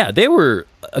they were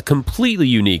a completely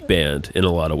unique band in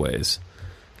a lot of ways.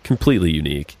 Completely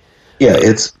unique. Yeah,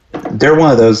 they're one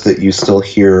of those that you still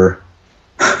hear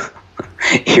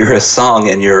a song,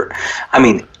 and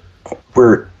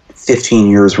we're 15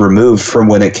 years removed from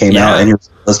when it came out, and you're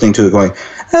listening to it going,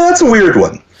 that's a weird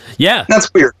one. Yeah.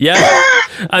 That's weird. Yeah.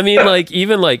 I mean, like,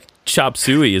 even like Chop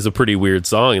Suey is a pretty weird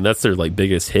song, and that's their like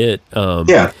biggest hit.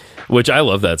 Which I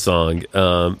love that song.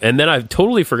 And then I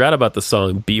totally forgot about the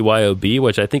song BYOB,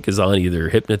 which I think is on either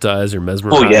Hypnotize or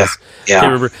Mesmerize. Oh, yeah. Can't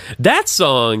remember. That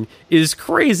song is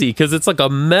crazy because it's like a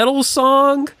metal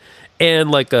song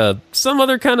and like some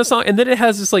other kind of song. And then it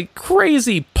has this like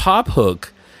crazy pop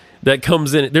hook that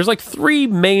comes in. There's like three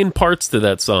main parts to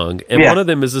that song. And one of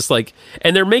them is just like,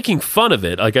 and they're making fun of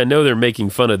it. Like, I know they're making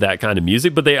fun of that kind of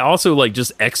music, but they also like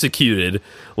just executed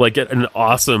like an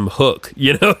awesome hook,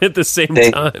 at the same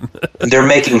time. They're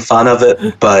making fun of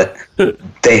it, but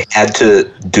they had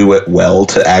to do it well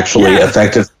to actually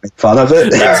effectively make fun of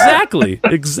it. Exactly.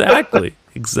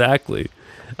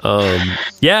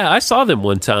 I saw them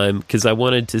one time because I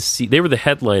wanted to see, they were the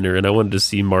headliner, and I wanted to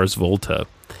see Mars Volta.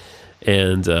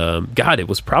 And God, it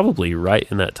was probably right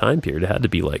in that time period. It had to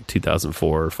be like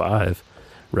 2004 or 5,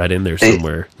 right in there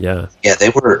somewhere. Yeah, they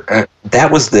were.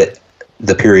 That was the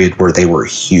period where they were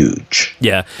huge.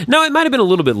 Yeah, no, it might have been a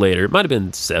little bit later. It might have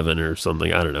been 7 or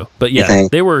something. I don't know, but yeah,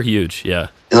 they were huge. Yeah,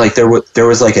 like there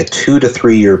was like a 2 to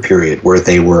 3 year period where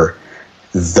they were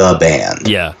the band.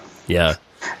 Yeah.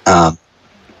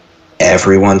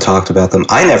 Everyone talked about them.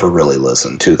 I never really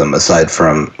listened to them aside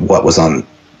from what was on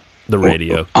the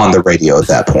radio. On the radio at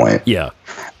that point. Yeah.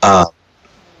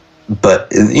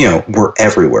 But, we're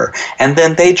everywhere. And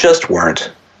then they just weren't.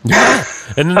 Yeah.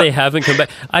 And then they haven't come back.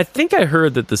 I think I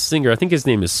heard that the singer, I think his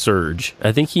name is Serge.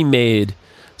 I think he made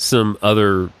some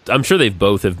other, I'm sure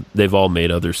they've all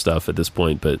made other stuff at this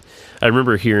point, but I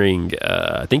remember hearing,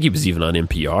 I think he was even on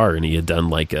NPR, and he had done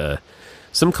like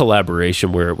some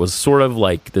collaboration where it was sort of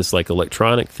like this like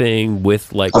electronic thing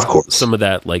with like some of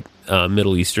that like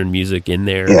Middle Eastern music in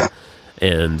there. Yeah.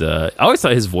 And I always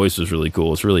thought his voice was really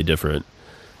cool. It's really different.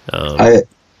 I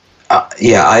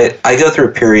go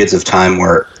through periods of time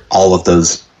where all of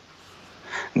those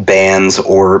bands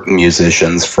or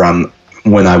musicians from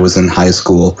when I was in high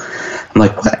school, I'm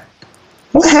like,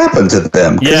 what happened to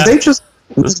them? Because they just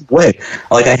went away.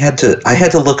 Like I had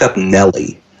to look up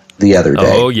Nelly the other day.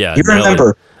 Oh yeah, you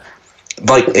remember?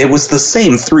 Like it was the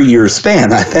same 3-year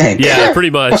span, I think. Yeah, pretty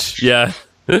much. Yeah.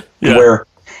 Where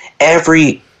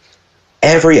every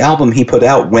album he put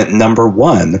out went number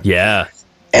 1. Yeah.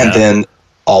 And then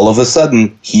all of a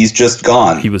sudden he's just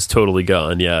gone. He was totally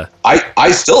gone. Yeah.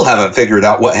 I still haven't figured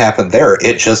out what happened there.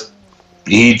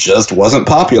 He just wasn't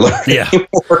popular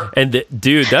anymore. And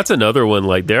dude, that's another one.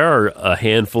 Like there are a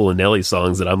handful of Nelly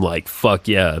songs that I'm like, fuck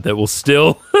yeah, that will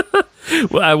still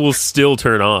I will still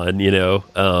turn on,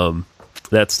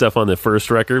 that stuff on the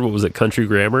first record. What was it? Country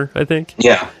Grammar, I think.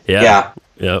 Yeah. Yeah.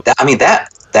 I mean, that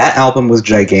that album was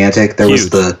gigantic. There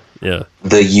Huge. was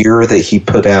the year that he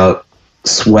put out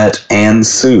Sweat and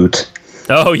Suit.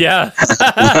 Oh yeah.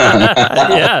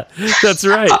 Yeah, that's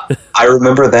right. I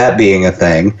remember that being a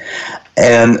thing.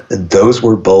 And those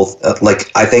were both,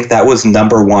 I think that was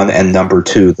number 1 and number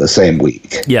 2 the same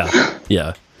week. Yeah,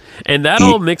 yeah. And that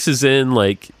all mixes in,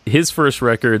 like, his first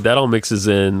record, that all mixes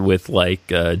in with, like,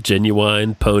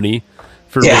 Genuine, Pony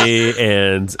for me,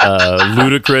 and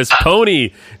Ludacris.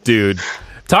 Pony, dude.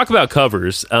 Talk about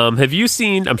covers. Have you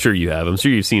seen, I'm sure you have, I'm sure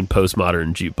you've seen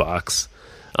Postmodern Jukebox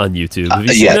on YouTube. Have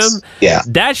you seen them? Yeah.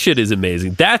 That shit is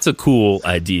amazing. That's a cool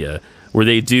idea. Where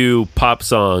they do pop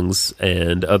songs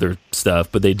and other stuff,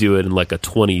 but they do it in like a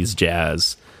 20s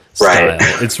jazz style.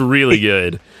 Right. It's really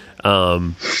good.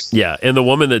 Yeah, and the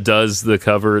woman that does the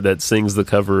cover, that sings the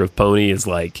cover of Pony, is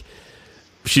like,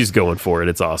 she's going for it.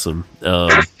 It's awesome.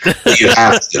 You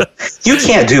have to. You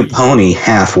can't do Pony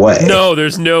halfway. No,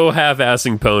 there's no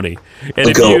half-assing Pony. And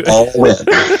if go all in.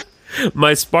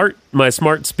 My smart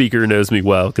speaker knows me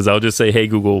well because I'll just say, "Hey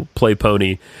Google, play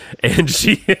Pony," and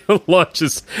she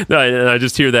launches. And I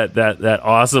just hear that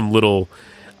awesome little,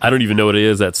 I don't even know what it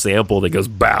is, that sample that goes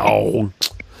bow,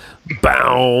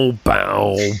 bow,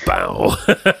 bow, bow.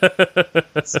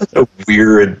 Such a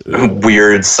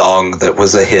weird song that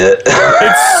was a hit.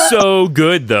 It's so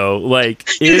good though. Like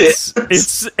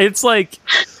it's like,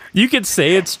 you could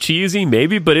say it's cheesy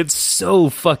maybe, but it's so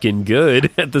fucking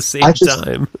good at the same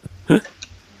time.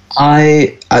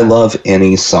 I love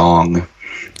any song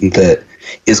that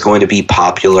is going to be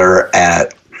popular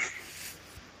at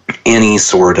any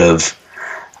sort of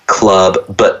club,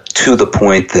 but to the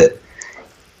point that,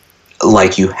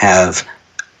 like, you have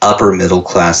upper middle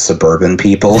class suburban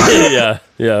people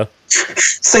yeah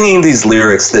singing these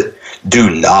lyrics that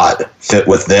do not fit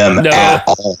with them at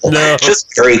all. No.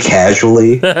 Just very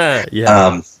casually.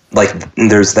 Yeah. Like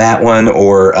there's that one,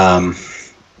 or I'm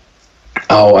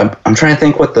trying to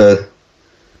think what the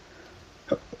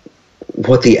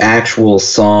actual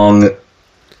song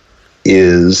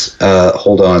is.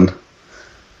 Hold on.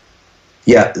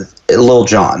 Yeah, Lil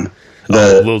Jon.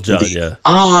 Lil Jon, yeah.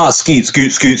 Skeet,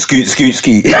 skeet, skeet, skeet, skeet,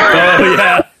 skeet.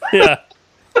 Oh, yeah.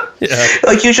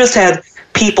 Like, you just had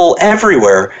people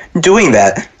everywhere doing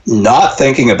that, not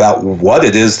thinking about what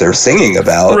it is they're singing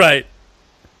about. Right.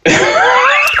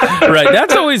 Right.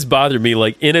 That's always bothered me,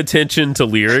 like, inattention to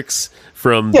lyrics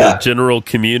from the general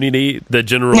community, the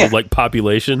general like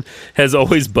population, has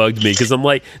always bugged me, because I'm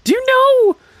like, do you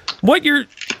know what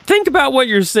think about what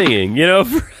you're singing, you know?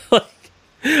 Like,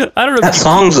 I don't know. That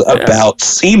song's about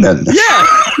semen.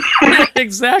 Yeah,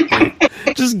 exactly.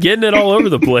 Just getting it all over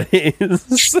the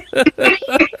place.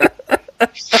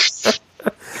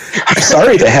 I'm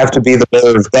sorry to have to be the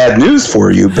bearer of bad news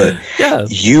for you, but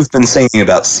you've been singing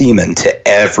about semen to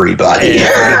everybody.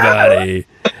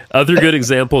 Other good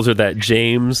examples are that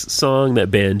James song, that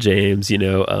band James, you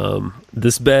know,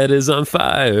 this bed is on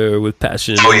fire with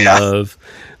passion and love.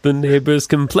 The neighbors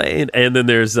complain. And then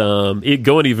there's,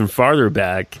 going even farther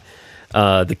back,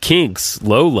 the Kinks,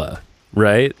 Lola,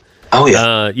 right? Oh,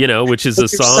 yeah. You know, which is a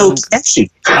song. So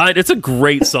catchy. It's a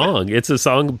great song. It's a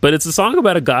song, but it's a song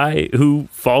about a guy who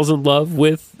falls in love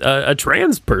with a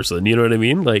trans person. You know what I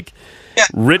mean? Like,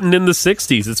 written in the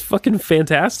 60s. It's fucking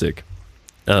fantastic.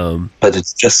 But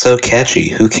it's just so catchy.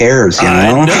 Who cares, you know?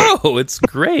 I know. It's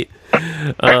great.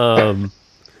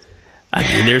 I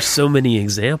mean, there's so many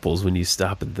examples when you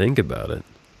stop and think about it.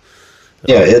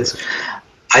 Yeah,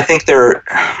 I think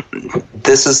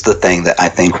this is the thing that I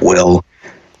think will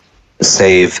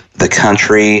save the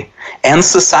country and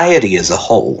society as a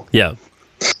whole. Yeah.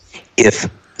 If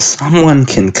someone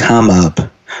can come up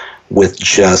with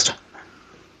just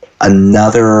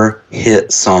another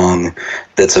hit song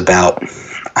that's about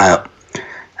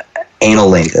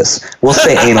analingus. We'll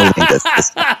say analingus.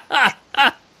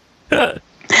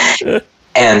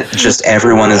 And just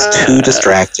everyone is too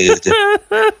distracted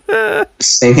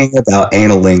singing about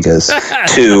analingus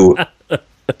to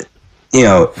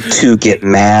get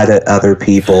mad at other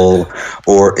people,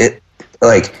 or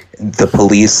the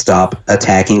police stop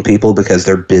attacking people because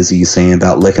they're busy singing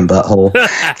about licking butthole.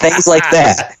 Things like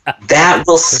that. That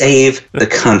will save the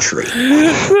country.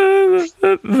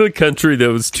 The country that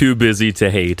was too busy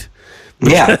to hate.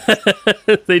 Yeah.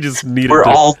 They just needed We're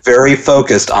all very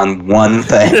focused on one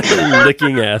thing.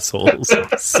 Licking assholes.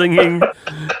 Singing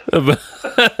about...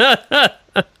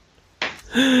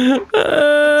 Man,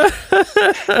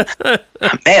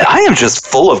 I am just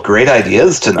full of great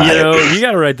ideas tonight. You know, you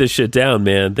got to write this shit down,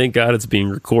 man. Thank God it's being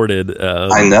recorded.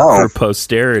 I know. For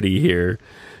posterity here.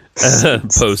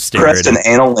 Posterity. Preston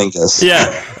Analingus. Yeah,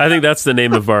 I think that's the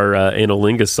name of our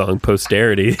Analingus song,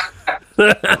 Posterity.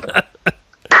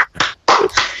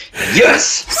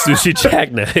 Yes! Sushi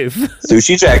jackknife.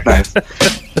 Sushi jackknife.